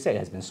 as we said,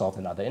 has been solved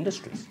in other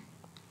industries.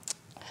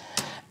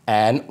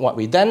 And what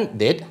we then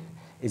did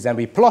is then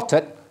we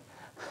plotted,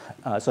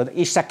 so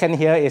each second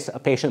here is a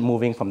patient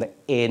moving from the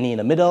A&E in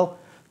the middle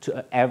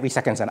to every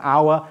second's an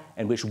hour,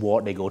 and which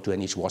ward they go to,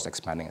 and each ward's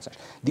expanding and such.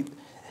 The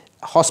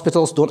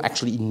hospitals don't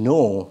actually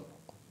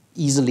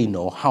easily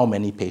know how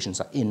many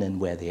patients are in and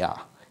where they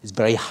are. It's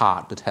very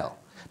hard to tell,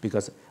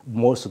 because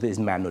most of it is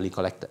manually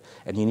collected.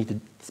 And you need to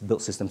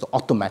build systems to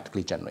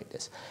automatically generate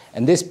this.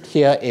 And this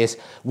here is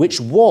which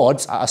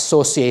wards are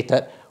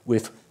associated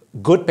with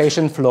good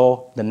patient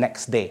flow the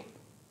next day.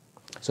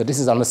 So this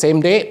is on the same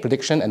day,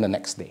 prediction, and the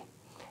next day.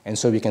 And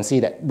so we can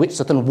see that which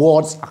certain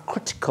wards are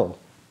critical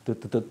to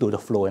the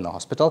flow in the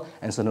hospital,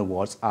 and certain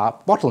wards are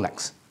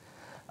bottlenecks.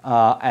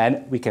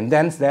 And we can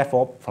then,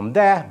 therefore, from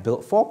there,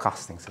 build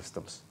forecasting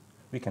systems.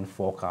 We can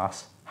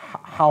forecast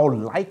how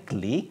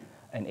likely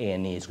an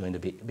A&E is going to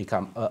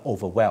become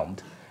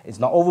overwhelmed. It's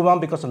not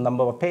overwhelmed because of the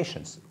number of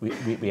patients.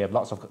 We have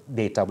lots of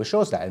data which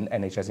shows that, and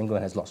NHS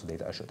England has lots of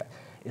data that show that.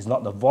 It's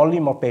not the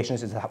volume of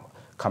patients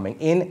coming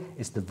in,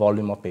 it's the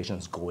volume of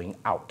patients going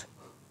out.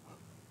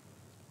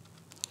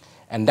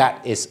 And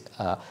that is,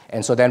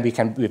 and so then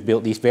we've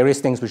built these various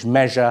things which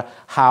measure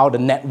how the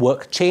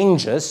network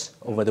changes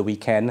over the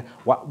weekend,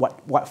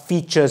 what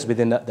features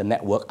within the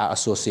network are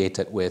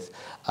associated with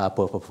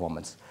poor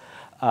performance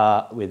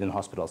within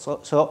hospitals.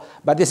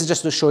 But this is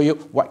just to show you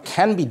what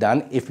can be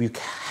done if you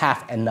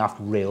have enough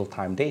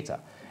real-time data.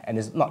 And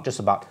it's not just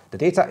about the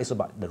data, it's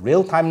about the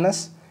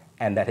real-timeness,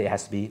 and that it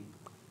has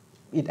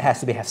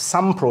to have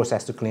some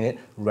process to clean it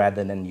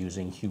rather than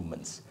using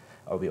humans.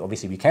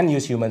 Obviously, we can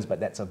use humans, but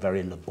that's a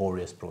very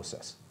laborious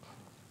process.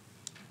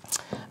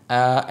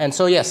 And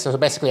so, yes, so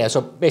basically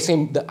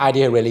the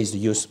idea really is to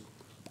use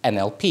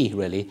NLP,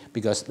 really,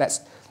 because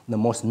that's the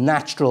most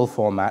natural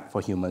format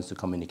for humans to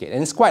communicate.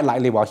 And it's quite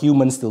likely, while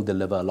humans still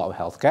deliver a lot of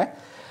healthcare,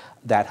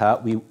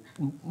 that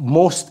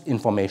most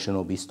information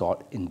will be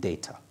stored in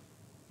data,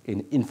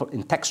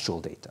 in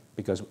textual data,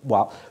 because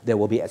while there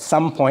will be at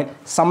some point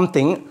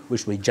something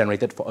which will be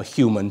generated for a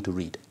human to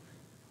read.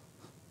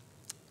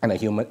 And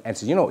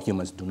as you know,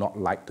 humans do not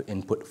like to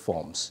input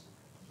forms.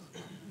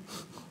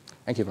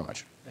 Thank you very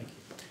much. Thank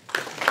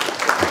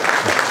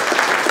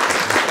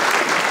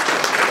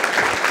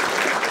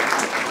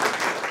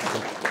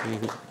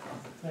you.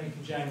 Thank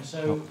you, James.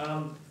 So,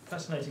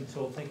 fascinating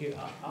talk. Thank you.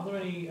 Are there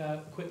any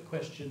quick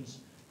questions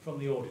from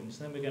the audience?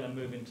 Then we're going to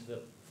move into the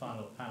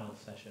final panel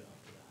session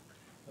after that.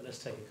 But let's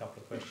take a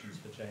couple of questions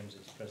for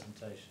James's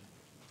presentation.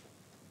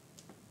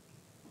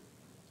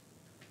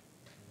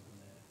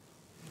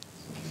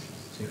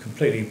 So you're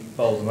completely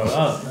bold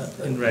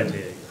in red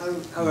here.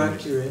 How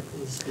accurate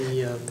is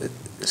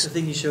the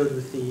thing you showed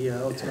with the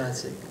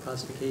automatic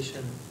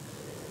classification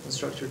and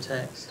structured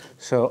text?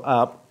 So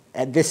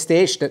at this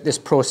stage, this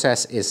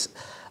process is,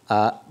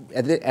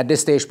 at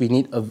this stage, we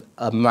need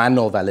a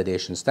manual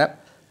validation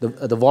step.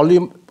 The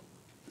volume,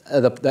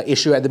 the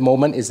issue at the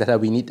moment is that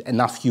we need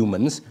enough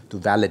humans to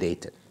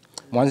validate it.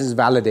 Once it's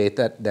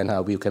validated,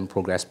 then we can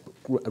progress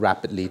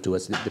rapidly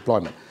towards the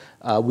deployment.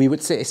 We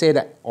would say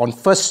that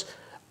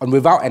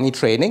without any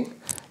training,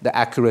 the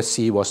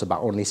accuracy was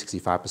about only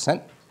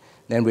 65%.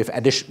 Then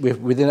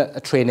within a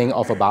training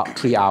of about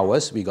 3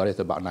 hours, we got it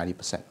to about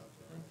 90%.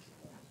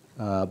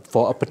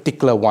 For a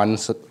particular one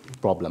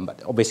problem,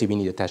 but obviously we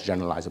need to test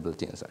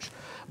generalizability and such.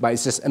 But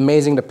it's just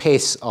amazing the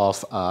pace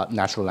of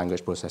natural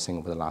language processing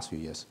over the last few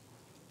years.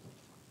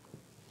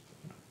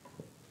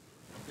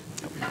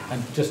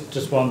 And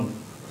just one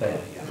there,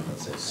 yeah,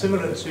 that's it.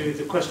 Similar to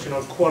the question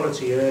on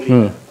quality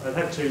earlier, I've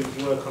had to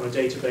work on a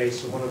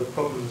database, and one of the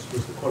problems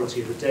was the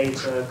quality of the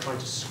data, trying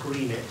to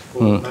screen it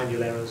for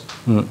manual errors.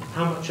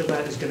 How much of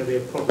that is going to be a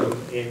problem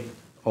in?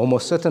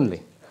 Almost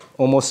certainly.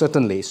 Almost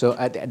certainly. So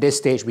at this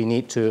stage, we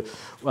need to,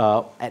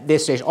 at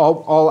this stage,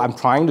 all I'm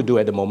trying to do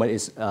at the moment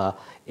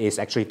is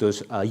actually to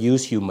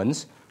use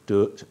humans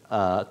to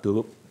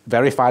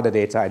verify the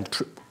data, and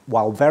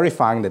while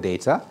verifying the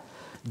data,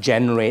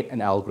 generate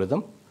an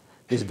algorithm.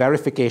 This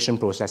verification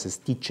process is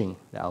teaching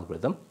the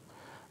algorithm.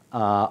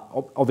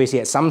 Obviously,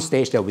 at some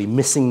stage, there will be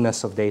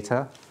missingness of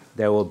data.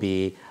 There will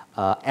be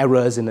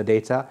errors in the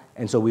data.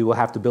 And so we will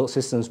have to build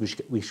systems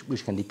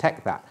which can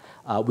detect that.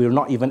 We're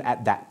not even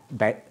at that,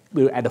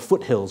 we're at the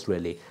foothills,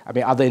 really. I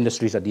mean, other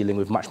industries are dealing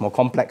with much more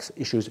complex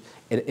issues.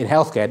 In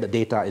healthcare, the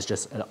data is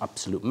just an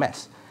absolute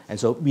mess. And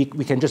so we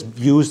can just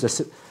use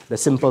the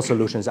simple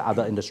solutions that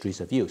other industries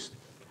have used.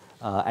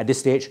 At this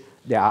stage,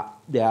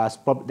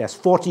 there's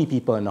 40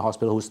 people in the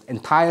hospital whose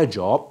entire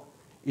job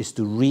is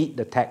to read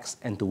the text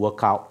and to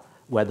work out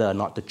whether or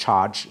not to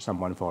charge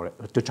someone for it,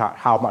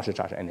 how much to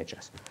charge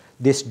NHS.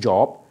 This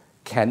job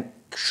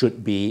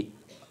should be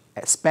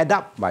sped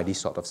up by these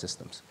sort of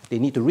systems. They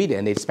need to read it,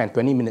 and they spend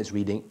 20 minutes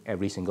reading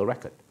every single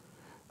record.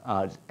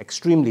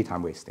 Extremely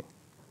time wasting.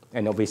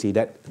 And obviously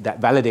that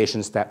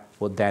validation step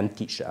will then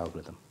teach the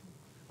algorithm.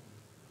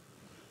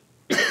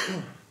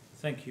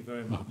 Thank you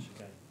very much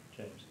again,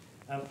 James.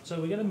 So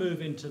we're going to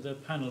move into the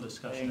panel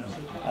discussion.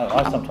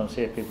 I sometimes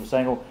hear people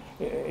saying, "Oh,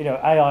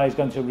 AI is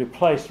going to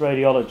replace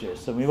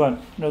radiologists, and we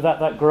won't."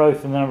 That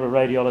growth in the number of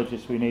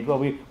radiologists we need. Well,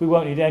 we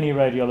won't need any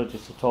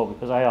radiologists at all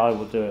because AI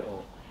will do it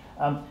all.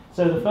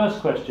 So the first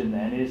question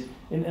then is,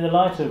 in the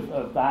light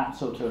of that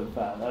sort of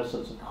those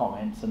sorts of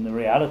comments and the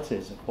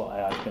realities of what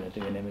AI is going to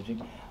do in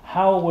imaging,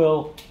 how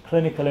will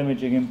clinical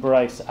imaging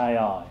embrace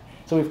AI?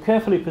 So we've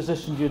carefully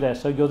positioned you there,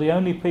 so you're the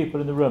only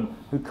people in the room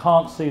who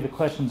can't see the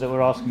questions that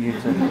we're asking you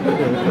to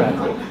address.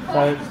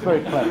 So it's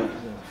very clever.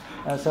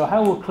 So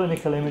how will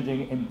clinical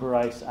imaging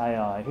embrace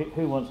AI?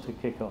 Who wants to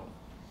kick off?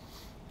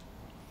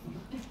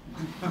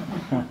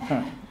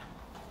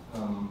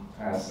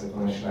 As a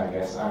clinician, I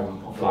guess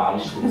I'm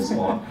obliged to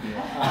respond.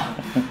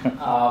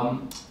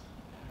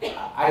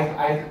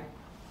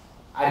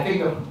 I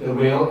think the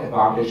real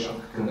advantage of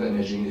clinical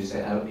imaging is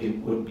that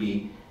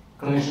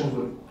clinicians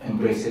would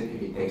embrace it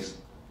if it takes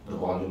the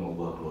volume of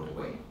workload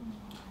away.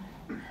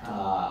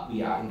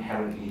 We are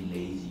inherently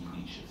lazy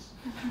creatures.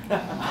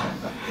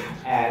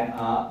 And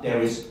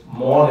there is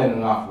more than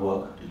enough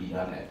work to be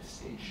done at this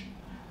stage.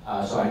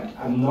 So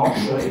I'm not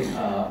sure if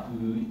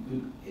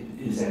it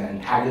is an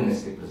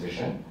antagonistic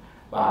position,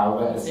 but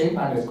however, at the same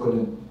time, there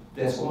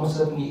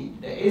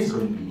is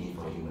going to be need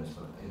for humans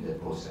in the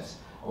process.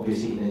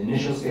 Obviously, in the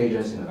initial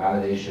stages, in the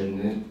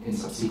validation, in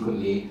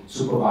subsequently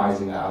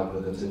supervising the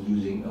algorithms and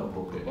using the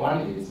appropriate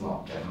one if it's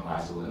not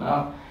generalizable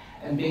enough,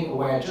 and being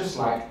aware, just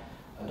like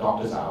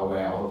doctors are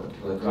aware of a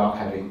particular drug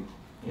having,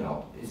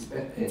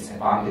 its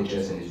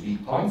advantages and its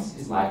weak points,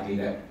 it's likely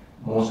that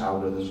most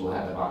algorithms will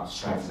have about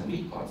strengths and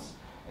weak points.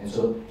 And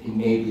so it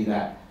may be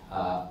that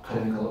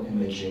clinical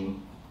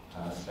imaging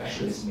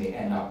specialists may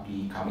end up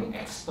becoming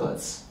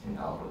experts in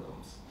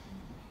algorithms.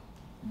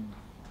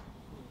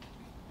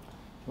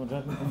 The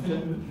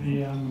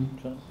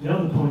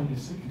other point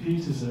is that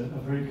computers are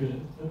very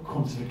good at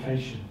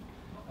quantification,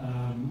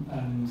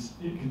 and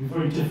it can be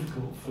very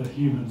difficult for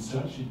humans to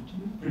actually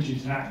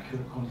produce an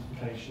accurate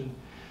quantification.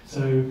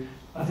 So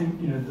I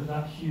think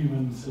that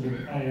human sort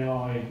of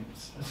AI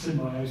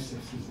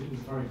symbiosis is a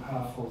very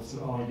powerful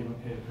sort of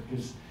argument here,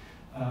 because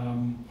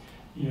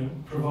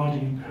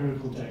providing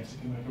empirical data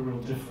can make a real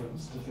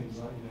difference to things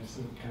like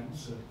sort of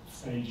cancer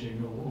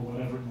staging or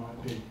whatever it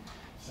might be.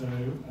 So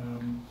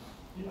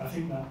I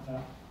think that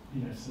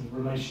sort of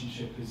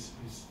relationship is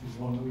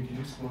one that we can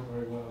exploit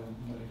very well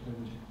in medical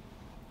imaging.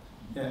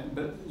 Yeah,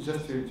 but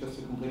just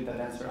to complete that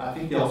answer, I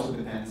think it also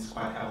depends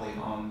quite heavily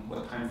on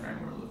what time frame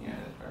we're looking at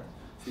it, right?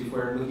 So if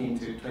we're looking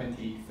into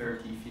 20,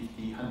 30,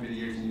 50, 100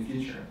 years in the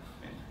future,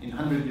 in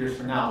 100 years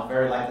from now,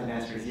 very likely the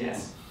answer is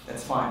yes.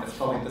 That's fine. That's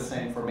probably the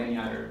same for many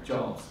other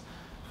jobs.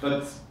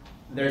 But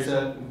there's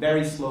a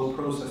very slow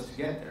process to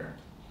get there.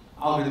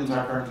 Most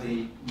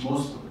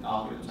of the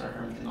algorithms are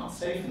currently not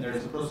safe, and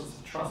there's a process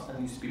of trust that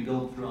needs to be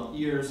built throughout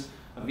years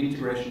of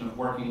integration, of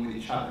working with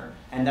each other.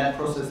 And that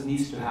process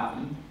needs to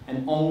happen,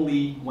 and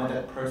only when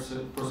that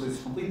process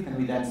is complete can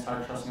we then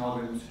start trusting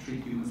algorithms to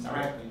treat humans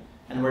directly.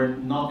 And we're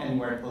not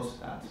anywhere close to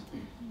that.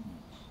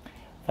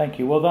 Thank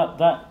you. Well,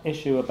 that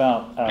issue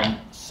about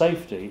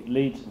safety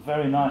leads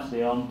very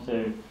nicely on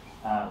to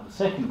the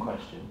second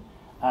question,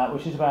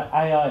 which is about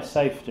AI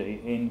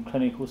safety in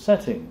clinical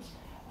settings.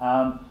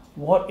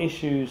 What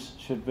issues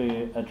should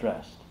be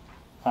addressed?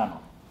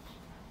 Panel.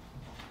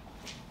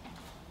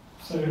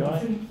 So I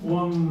think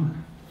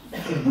one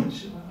thing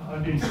which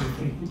I've been sort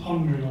of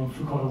pondering on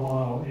for quite a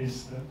while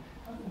is that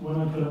when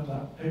I put up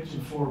that picture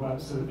before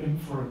about sort of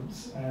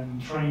inference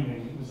and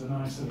training, it was a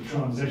nice sort of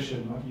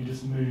transition, like you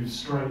just move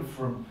straight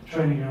from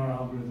training your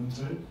algorithm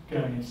to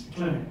going into the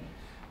clinic.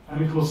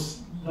 And of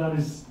course, that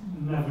is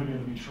never going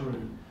to be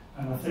true.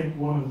 And I think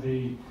one of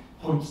the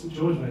points that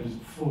George made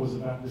before was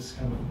about this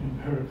kind of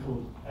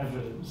empirical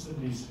evidence that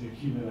needs to be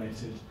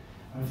accumulated.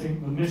 And I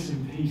think the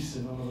missing piece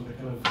in a lot of the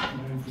kind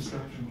of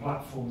infrastructure and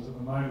platforms at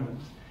the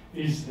moment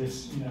is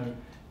this,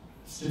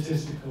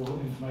 statistical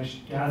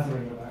information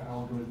gathering about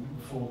algorithmic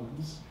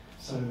performance,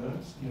 so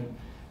that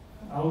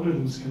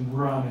algorithms can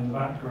run in the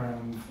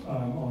background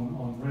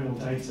on real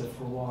data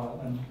for a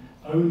while and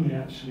only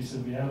actually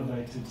sort of be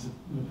elevated to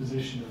the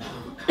position of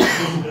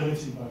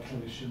visibility by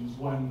clinicians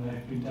when they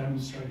have been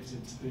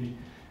demonstrated to be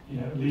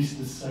at least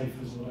as safe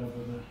as whatever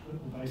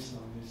the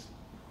baseline is.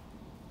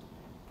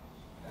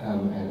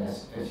 And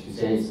as you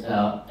say,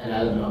 an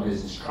element of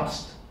this is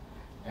trust.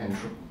 And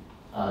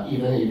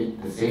even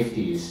if the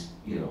safety is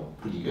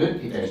pretty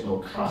good, if there's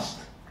no trust,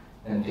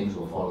 then things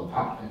will fall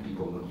apart and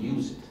people will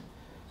use it.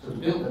 So to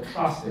build the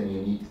trust, then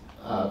you need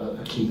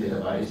a key bit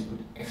about is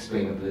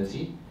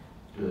explainability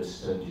to a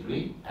certain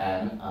degree,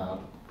 and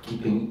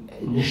keeping,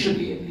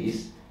 initially at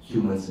least,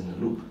 humans in the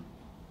loop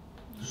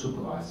to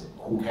supervise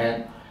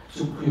it,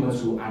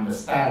 humans who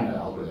understand the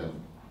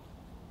algorithm.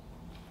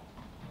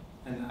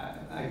 And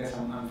I guess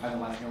I'm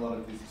finalizing a lot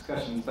of these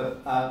discussions,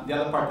 but the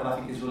other part that I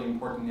think is really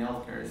important in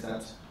healthcare is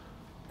that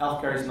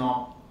healthcare is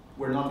not,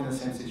 we're not in the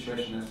same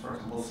situation as, for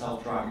example,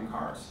 self-driving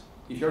cars.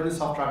 If you're in a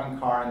self-driving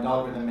car and the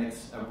algorithm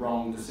makes a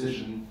wrong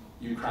decision,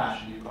 you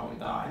crash and you probably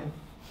die.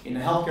 In a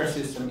healthcare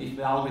system, if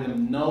the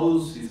algorithm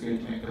knows it's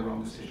going to make the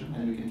wrong decision,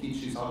 and we can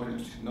teach these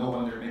algorithms to know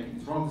when they're making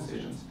these wrong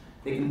decisions,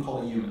 they can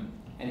call a human.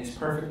 And it's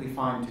perfectly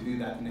fine to do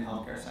that in a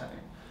healthcare setting.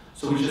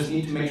 So we just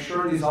need to make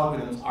sure these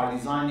algorithms are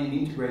designed and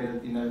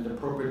integrated in an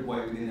appropriate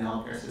way within the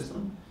healthcare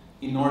system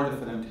in order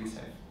for them to be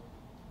safe.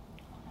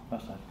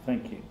 Fascinating.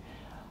 Thank you.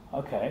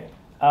 Okay.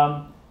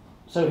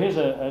 So here's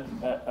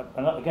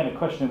again a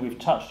question that we've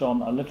touched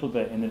on a little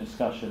bit in the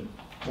discussion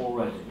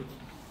already,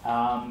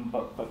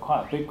 but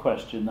quite a big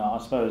question that I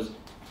suppose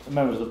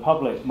members of the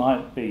public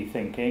might be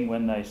thinking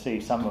when they see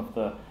some of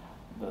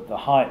the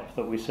hype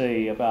that we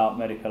see about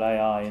medical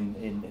AI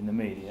in the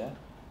media,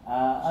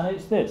 and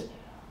it's this: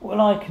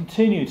 will I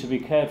continue to be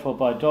cared for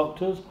by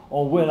doctors,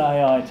 or will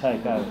AI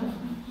take over?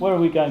 Where are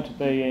we going to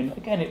be in?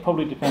 Again, it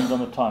probably depends on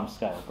the time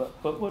scale,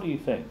 but what do you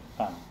think,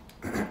 Pam?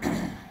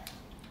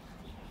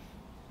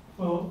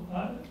 Well,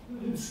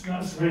 that's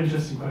a very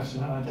interesting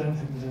question. I don't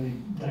think there's any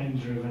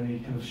danger of any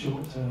kind of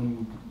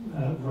short-term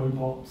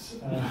robots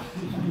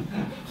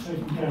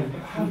taking care.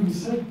 But having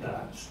said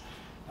that,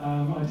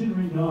 I did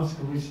read an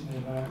article recently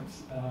about,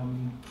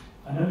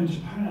 I know in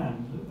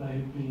Japan that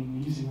they've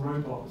been using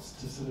robots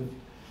to sort of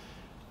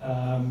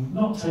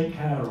not take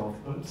care of,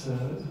 but sort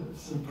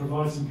of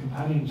provide some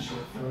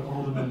companionship for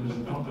older members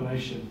of the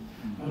population.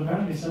 And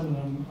apparently some of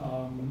them,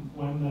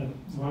 when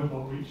the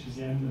robot reaches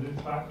the end of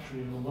its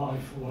battery or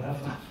life or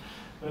whatever,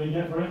 they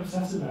get very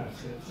upset about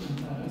it.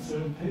 And so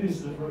it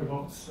appears that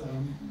robots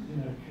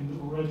can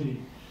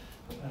already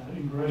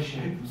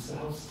ingratiate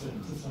themselves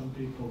to some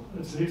people,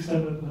 to the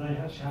extent that they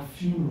actually have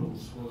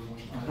funerals for them.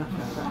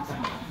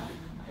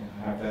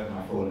 I have to have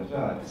my phone as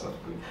well.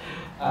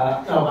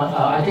 No, but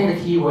I think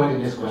the key word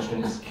in this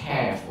question is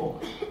careful.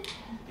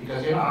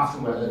 Because you're not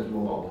asking whether the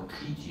robot will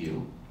treat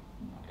you,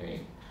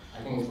 okay?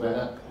 I think it's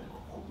whether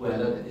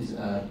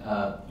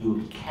you'll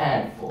be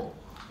cared for.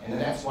 And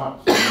that's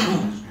what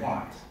humans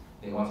want.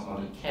 They want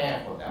someone to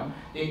care for them.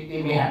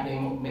 They may have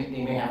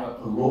a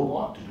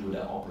robot to do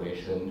the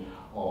operation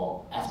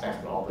or aspects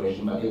of the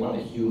operation, but they want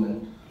a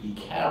human to be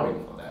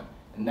caring for them.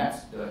 And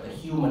that's the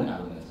human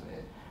element of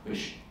it,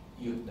 which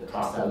the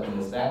trust element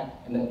is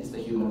that, and then it's the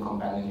human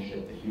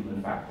companionship, the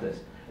human factors.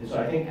 And so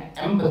I think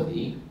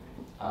empathy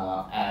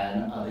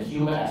and the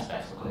human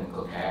aspects of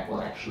clinical care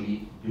will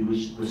actually be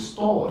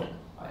restored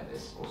by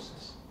this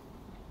process.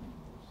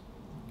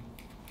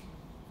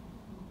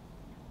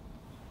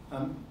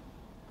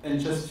 And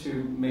just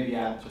to maybe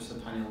add just a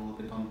tiny little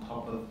bit on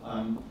top of,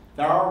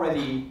 there are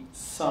already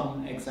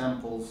some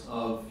examples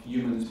of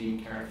humans being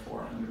cared for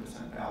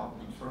 100% by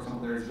algorithms. For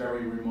example, there's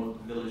very remote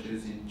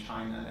villages in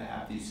China that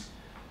have these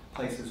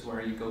places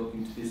where you go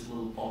into this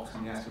little box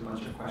and they ask you a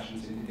bunch of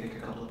questions and they take a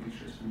couple of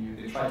pictures from you.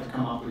 They try to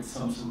come up with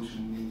some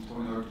solution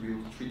in order to be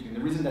able to treat you. And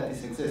the reason that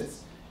this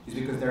exists is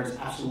because there's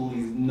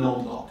absolutely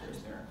no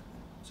doctors there.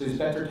 So it's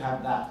better to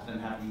have that than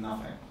having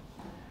nothing.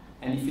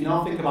 And if you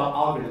now think about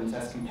algorithms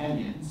as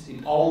companions,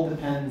 it all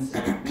depends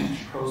on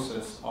which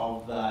process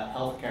of the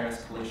healthcare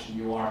escalation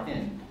you are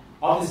in.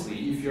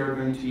 Obviously, if you're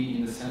going to be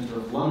in the center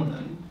of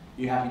London,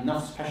 you have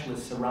enough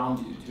specialists around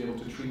you to be able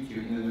to treat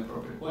you in an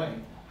appropriate way.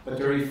 But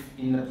you're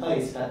in a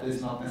place that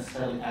is not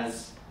necessarily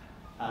as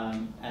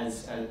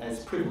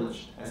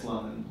privileged as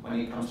London when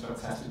it comes to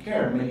access to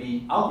care.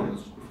 Maybe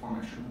algorithms will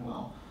perform extremely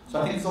well. So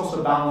I think it's also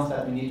a balance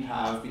that we need to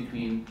have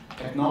between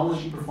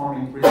technology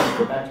performing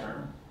really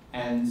better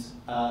and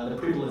the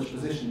privileged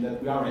position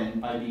that we are in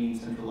by being in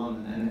central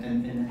London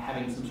and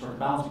having some sort of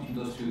balance between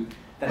those two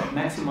that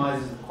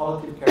maximizes the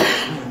quality of care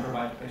that we can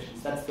provide to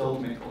patients. That's the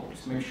ultimate goal,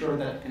 is to make sure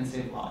that it can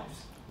save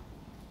lives.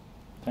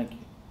 Thank you.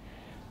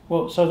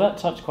 Well, so that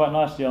touched quite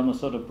nicely on the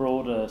sort of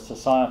broader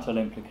societal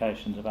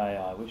implications of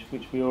AI, which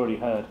we already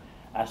heard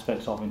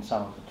aspects of in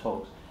some of the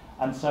talks.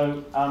 And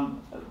so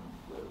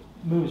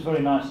moves very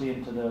nicely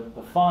into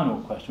the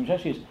final question, which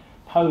actually is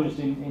posed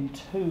in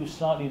two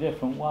slightly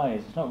different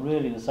ways. It's not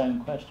really the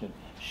same question.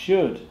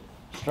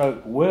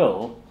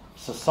 Will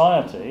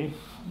society,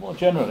 more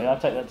generally, I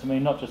take that to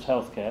mean not just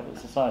healthcare, but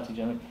society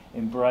generally,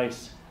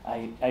 embrace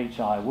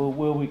HI?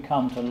 Will we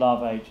come to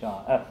love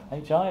AI?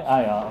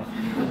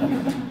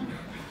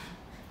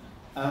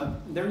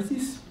 There's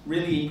this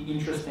really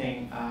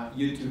interesting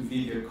YouTube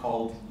video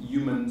called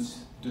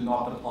Humans Do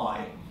Not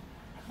Apply.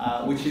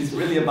 which is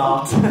really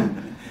about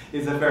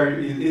is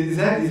very,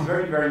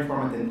 very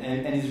informative,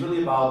 and is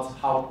really about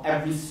how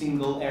every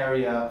single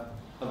area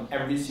of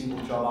every single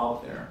job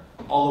out there,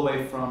 all the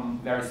way from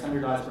very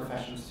standardized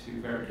professions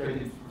to very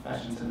creative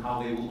professions, and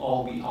how they will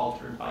all be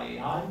altered by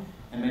AI,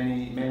 and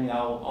many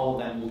all of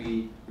them will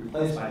be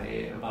replaced by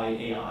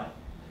AI.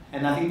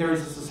 And I think there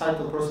is a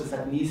societal process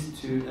that needs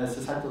to, a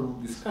societal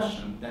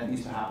discussion that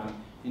needs to happen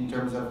in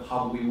terms of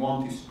how we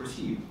want this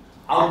perceived.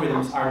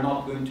 Algorithms are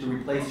not going to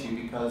replace you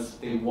because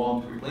they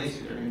want to replace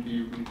you. They're going to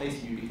be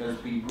replacing you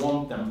because we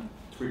want them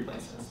to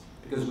replace us,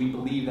 because we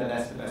believe that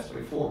that's the best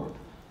way forward.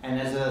 And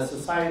as a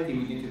society,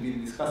 we need to be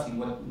discussing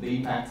what the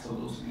impacts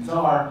of those things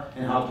are,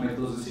 and how to make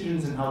those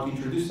decisions, and how to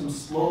introduce them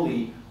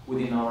slowly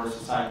within our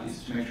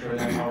societies to make sure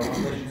that our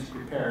population is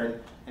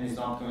prepared and is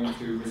not going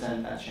to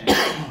resent that change.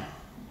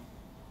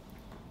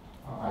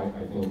 I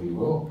think we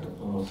will,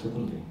 almost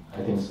certainly.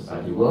 I think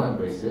society will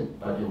embrace it,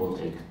 but it will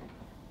take,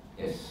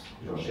 as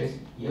George says,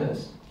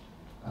 years.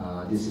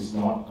 This is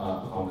not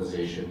a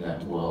conversation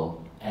that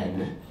will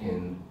end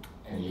in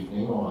an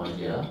evening or a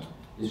year.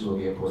 This will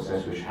be a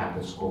process which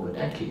happens over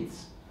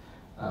decades.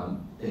 The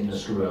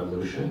Industrial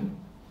Revolution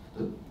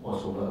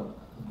was over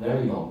a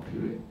very long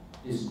period.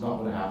 This is not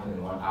going to happen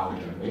in 1 hour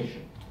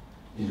generation.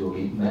 This will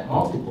be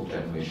multiple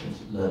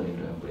generations learning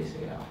to embrace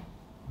AI.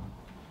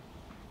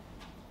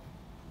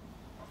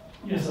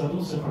 Yes, I'd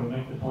also probably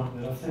make the point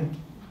that I think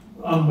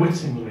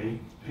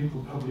unwittingly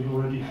people probably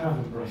already have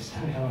embraced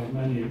AI in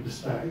many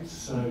respects.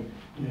 So,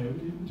 you know,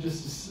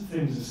 just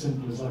things as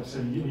simple as, like,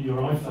 say, your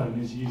iPhone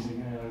is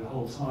using AI the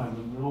whole time,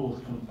 and we're all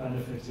kind of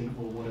benefiting,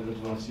 or whatever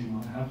device you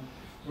might have,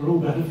 we're all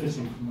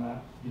benefiting from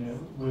that, you know,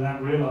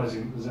 without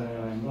realising that there's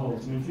AI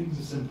involved. I mean, things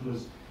as simple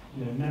as,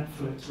 you know,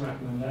 Netflix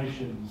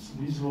recommendations.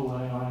 These are all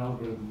AI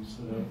algorithms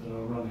that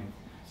are running.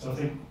 So I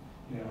think,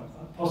 you know,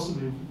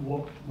 possibly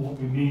what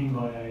we mean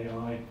by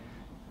AI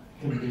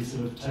can be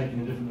sort of taken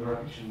in a different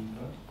direction,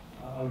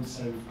 but I would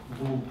say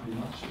we've all pretty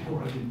much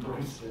already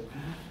embraced it.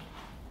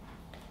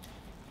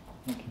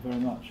 Thank you very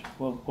much.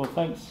 Well,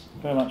 thanks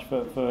very much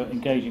for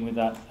engaging with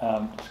that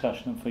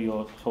discussion and for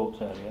your talks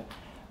earlier.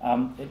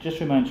 It just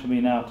remains for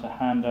me now to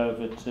hand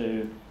over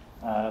to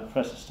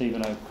Professor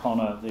Stephen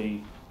O'Connor,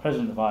 the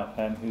President of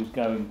IPEM, who's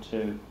going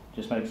to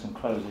just make some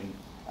closing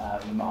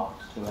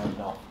remarks to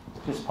end off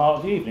this part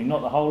of the evening,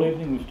 not the whole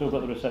evening. We've still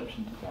got the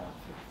reception to go.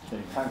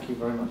 Stephen. Thank you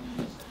very much.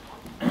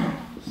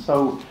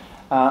 So,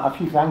 a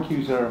few thank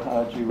yous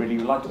are due, really.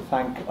 We'd like to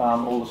thank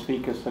all the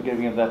speakers for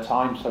giving us their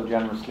time so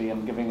generously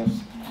and giving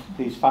us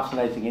these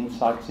fascinating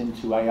insights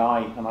into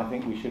AI, and I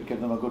think we should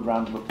give them a good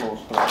round of applause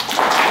for that.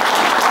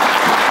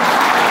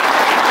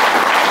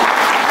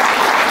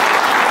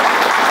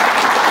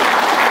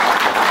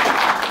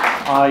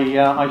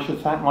 I should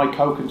thank my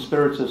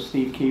co-conspirators,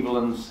 Steve Keeble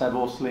and Seb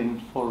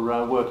Orslin, for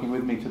working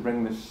with me to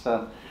bring this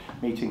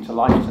meeting to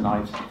life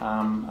tonight,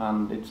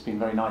 and it's been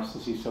very nice to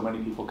see so many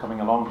people coming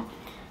along,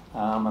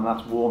 and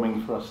that's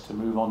warming for us to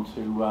move on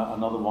to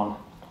another one,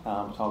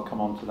 so I'll come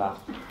on to that.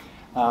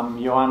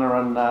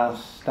 Joanna and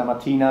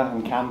Stamatina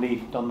and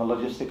Candy done the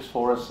logistics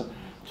for us.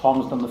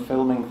 Tom's done the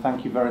filming,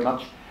 thank you very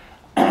much.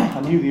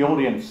 And you, the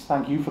audience,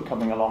 thank you for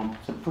coming along.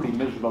 It's a pretty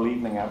miserable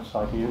evening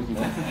outside here, isn't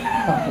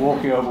it?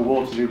 Walking over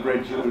Waterloo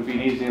Bridge, it would have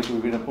been easier if we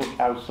were in a book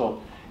house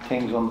or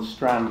King's on the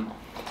Strand.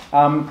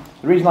 The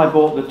reason I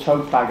bought the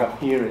tote bag up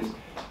here is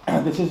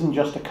this isn't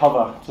just a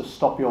cover to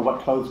stop your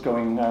wet clothes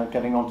getting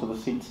onto the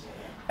seats.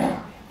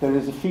 There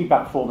is a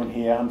feedback form in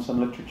here and some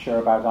literature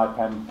about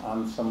IPEM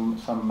and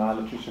some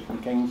literature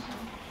from King's.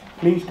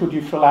 Please could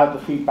you fill out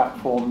the feedback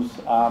forms,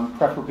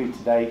 preferably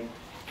today.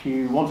 If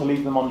you want to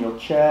leave them on your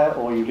chair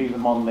or you leave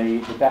them on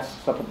the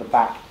desks up at the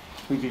back,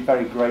 we'd be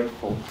very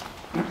grateful.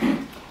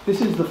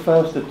 This is the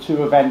first of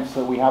 2 events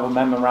that we have a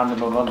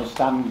memorandum of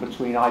understanding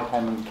between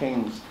IPEM and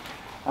King's.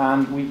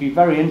 And we'd be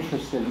very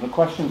interested in the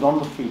questions on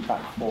the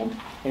feedback form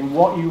in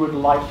what you would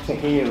like to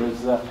hear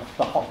as the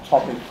hot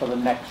topic for the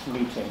next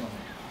meeting.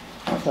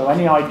 So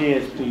any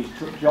ideas, please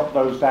jot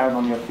those down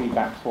on your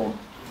feedback form.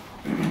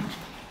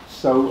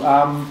 So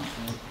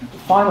the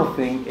final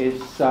thing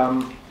is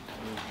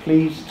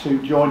please to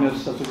join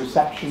us at the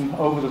reception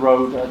over the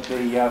road at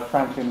the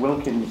Franklin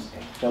Wilkins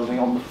building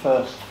on the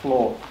 1st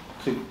floor.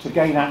 To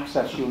gain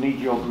access, you'll need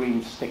your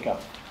green sticker.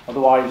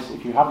 Otherwise,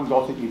 if you haven't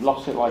got it, you've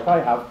lost it like I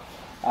have.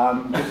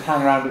 Just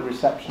hang around at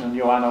reception and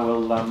Joanna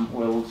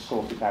will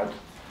sort it out.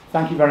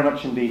 Thank you very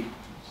much indeed.